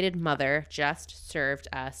educated mother just served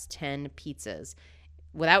us 10 pizzas.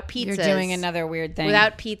 Without pizzas. You're doing another weird thing.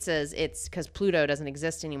 Without pizzas, it's because Pluto doesn't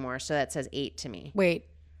exist anymore, so that says 8 to me. Wait,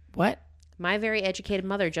 what? My very educated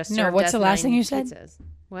mother just served No, what's us the last 9 thing you said? pizzas.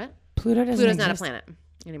 What? Pluto doesn't Pluto's not a exist. planet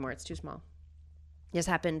anymore. It's too small. This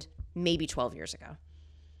happened maybe 12 years ago.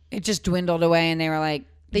 It just dwindled away, and they were like,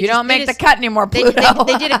 They "You just- don't they make just- the cut anymore, They, Pluto."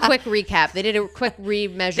 they did a quick recap. They did a quick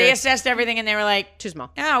remeasure. They assessed everything, and they were like, Too small.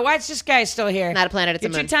 "Oh, why's this guy still here? Not a planet. It's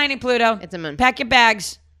You're a moon. too tiny, Pluto. It's a moon. Pack your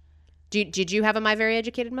bags." Did you have a my very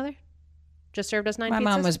educated mother? Just served us 9 My pizzas?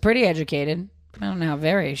 mom was pretty educated. I don't know how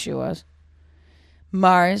very she was.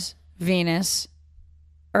 Mars, Venus,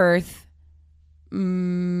 Earth,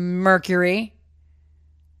 Mercury,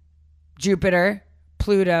 Jupiter,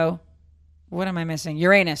 Pluto. What am I missing?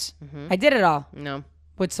 Uranus. I did it all. No.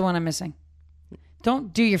 What's the one I'm missing?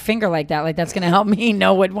 Don't do your finger like that. Like that's going to help me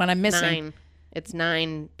know what one I'm missing. 9. It's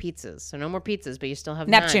 9 pizzas. So no more pizzas, but you still have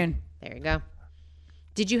Neptune. 9. There you go.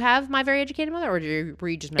 Did you have my very educated mother, or were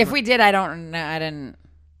you just? If we did, I don't know. I didn't.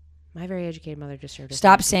 My very educated mother just served us.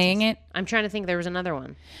 Stop 9 saying pizzas. it. I'm trying to think. There was another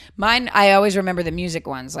one. Mine, I always remember the music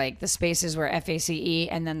ones, like the spaces were FACE,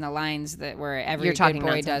 and then the lines that were every You're talking good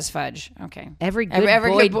boy nonsense. does fudge. Okay. Every good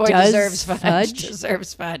Every boy, good boy does deserves fudge. fudge.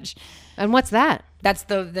 Deserves fudge. And what's that? That's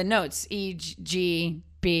the notes. E, G,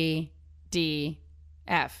 B, D,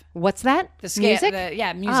 F. What's that? The scale. Music.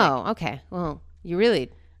 Music. Oh, okay. Well, you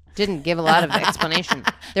really didn't give a lot of explanation.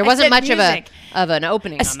 There I wasn't said much music. of an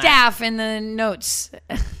opening. A on staff in the notes.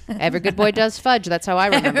 that. Every good boy does fudge. That's how I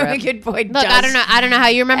remember Every it. good boy Look, does. I don't know how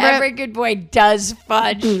you remember Every it. good boy does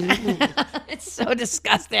fudge. It's so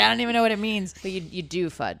disgusting. I don't even know what it means. But you do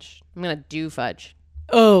fudge. I'm gonna do fudge.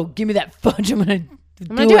 Oh, give me that fudge. I'm gonna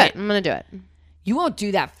I'm gonna do it. I'm gonna do it. You won't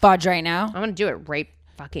do that fudge right now. I'm gonna do it right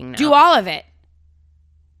fucking now. Do all of it.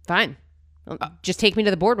 Fine. Well, just take me to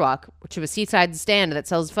the boardwalk, to a seaside stand that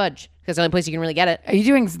sells fudge. Because the only place you can really get it. Are you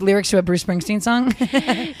doing lyrics to a Bruce Springsteen song?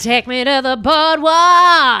 Take me to the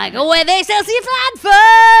boardwalk where they sell seaside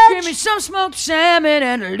fudge. Give me some smoked salmon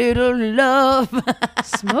and a little love.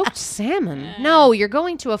 Smoked salmon? No, you're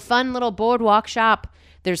going to a fun little boardwalk shop.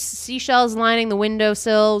 There's seashells lining the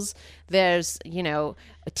windowsills. There's,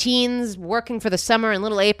 teens working for the summer in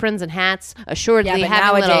little aprons and hats. Assuredly, Yeah, but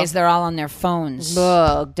having nowadays they're all on their phones.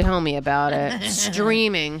 Oh, tell me about it.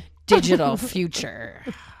 Streaming. Digital future.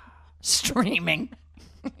 Streaming.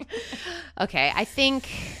 Okay, I think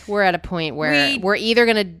we're at a point where we're either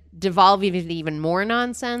going to devolve even more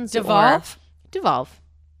nonsense. Devolve? Or devolve.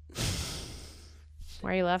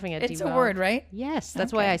 Why are you laughing at It's devolve? a word, right? Yes,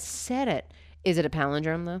 that's why I said it. Is it a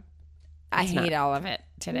palindrome, though? I hate all of it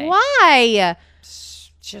today. Why?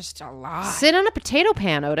 Just a lot. Sit on a potato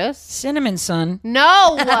pan, Otis. Cinnamon Sun.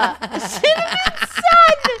 No! Cinnamon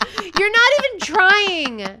Sun! You're not even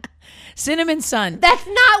trying. Cinnamon Sun. That's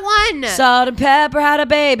not one. Salt and pepper had a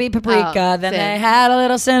baby paprika. Oh, then sin. they had a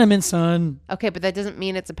little cinnamon sun. Okay, but that doesn't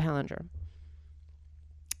mean it's a palindrome.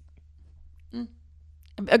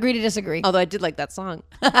 Agree to disagree. Although I did like that song.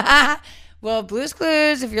 Well, Blue's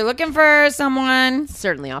Clues, if you're looking for someone,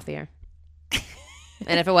 Certainly off the air.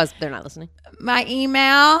 And if it was, they're not listening. my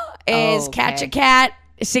email is Okay.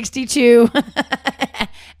 catchacat62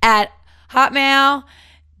 at hotmail.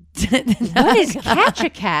 What is Catch a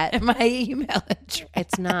Cat? My email address.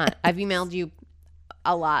 It's not. I've emailed you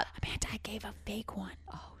a lot. Amanda, I gave a fake one.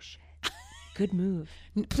 Oh, shit. Good move.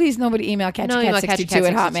 Please, nobody email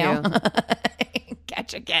catchacat62 at hotmail.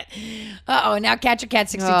 Catch a cat. Uh-oh, now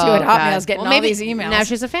catchacat62 at hotmail is getting all these emails. Now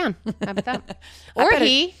she's a fan. How about that? I Or better-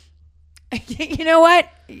 he. You know what?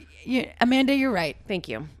 Amanda, you're right. Thank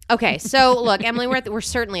you. Okay, so look, Emily, we're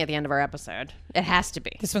certainly at the end of our episode. It has to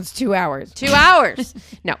be. This one's 2 hours. 2 hours.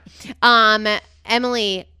 No.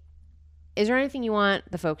 Emily, is there anything you want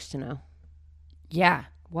the folks to know? Yeah.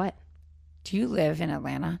 What? Do you live in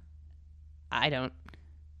Atlanta? I don't.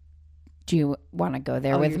 Do you want to go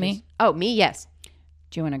there with me? Me? Yes.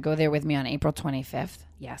 Do you want to go there with me on April 25th?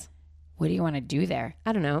 Yes. What do you want to do there?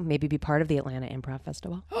 I don't know. Maybe be part of the Atlanta Improv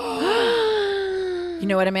Festival. You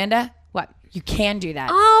know what, Amanda? What? You can do that.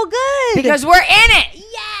 Oh, good. Because we're in it.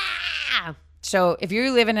 Yeah. So if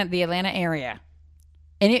you're living in the Atlanta area,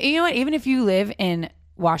 and you know what? Even if you live in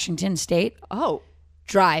Washington State,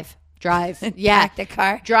 drive. Yeah. Pack the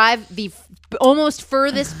car. Drive the almost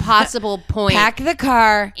furthest possible point. Pack the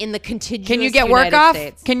car. In the contiguous Can you get United work off?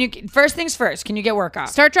 States. First things first, can you get work off?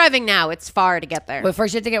 Start driving now. It's far to get there. But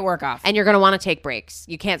first you have to get work off. And you're going to want to take breaks.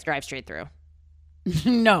 You can't drive straight through.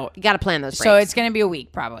 No. You got to plan those breaks. So it's going to be a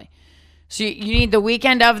week probably. So you need the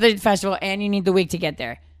weekend of the festival and you need the week to get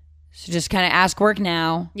there. So just kind of ask work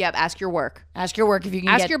now. Yep, ask your work. Ask your work if you can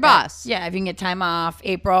Ask get your boss. Yeah, if you can get time off.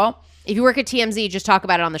 April. If you work at TMZ, just talk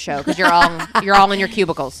about it on the show because you're all in your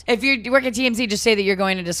cubicles. If you work at TMZ, just say that you're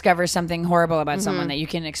going to discover something horrible about someone that you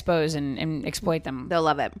can expose and exploit them. They'll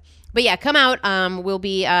love it. But yeah, come out. We'll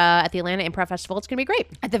be at the Atlanta Improv Festival. It's going to be great.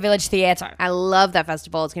 At the Village Theater. I love that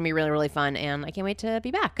festival. It's going to be really, really fun. And I can't wait to be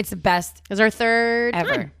back. It's the best It's our third ever.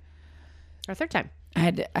 time. Our third time. I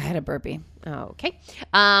had a burpee. Okay. So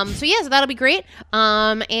that'll be great.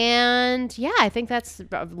 And yeah, I think that's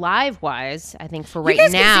live wise. I think for right You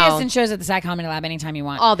guys now, can see us in shows at the Sac Comedy Lab anytime you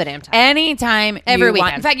want. all the damn time. Anytime Every you want.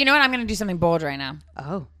 weekend. In fact, you know what? I'm going to do something bold right now.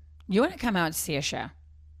 Oh, You want to come out and see a show?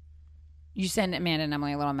 You send Amanda and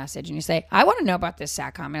Emily a little message and you say, I want to know about this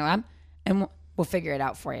Sac Comedy Lab, and we'll figure it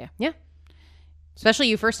out for you. yeah. Especially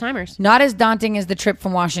you first timers. Not as daunting as the trip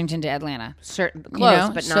from Washington to Atlanta. Certain close, You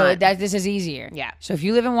know? but not. So this is easier. Yeah. So if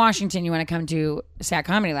you live in Washington, you want to come to Sac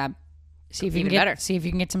Comedy Lab, see if you Even can better. see if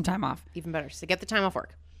you can get some time off. Even better. So get the time off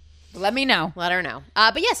work. Let me know. Let her know.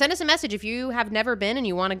 But yeah, send us a message if you have never been and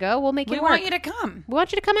you want to go. We'll make We it work. want you to come. We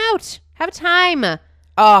want you to come out. Have a time.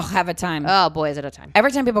 Oh, have a time. Oh boy, is it a time.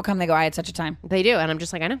 Every time people come, they go, I had such a time. They do, and I'm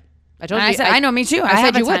just like, I know. I told And you. I said, I know, me too. I said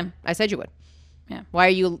have a you time. would. I said you would. Yeah. Why are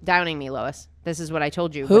you doubting me, Lois? This is what I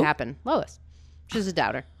told you Who? would happen. Lois. She's a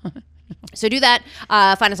doubter. So do that.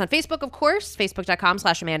 Find us on Facebook, of course,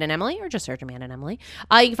 facebook.com/Amanda and Emily, or just search Amanda and Emily.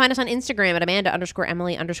 You can find us on Instagram at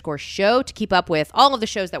Amanda_Emily_show to keep up with all of the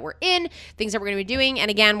shows that we're in, things that we're going to be doing.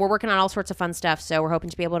 And again, we're working on all sorts of fun stuff. So we're hoping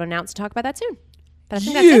to be able to announce and talk about that soon. But I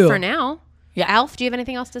think that's it for now. Yeah. Alf, do you have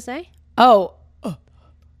anything else to say? Oh,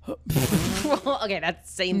 Well, okay, that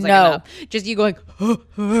seems like No. enough. Just you going,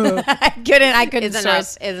 I couldn't is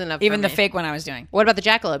source enough. Is enough. for even the me. fake one I was doing. What about the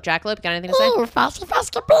jackalope? Jackalope, got anything to say? Faster,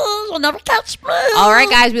 please. You'll never catch me. All right,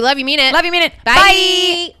 guys, we love you. Mean it. Love you, mean it.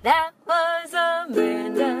 Bye. That was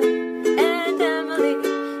Amanda and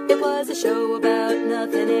Emily. It was a show about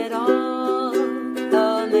nothing at all.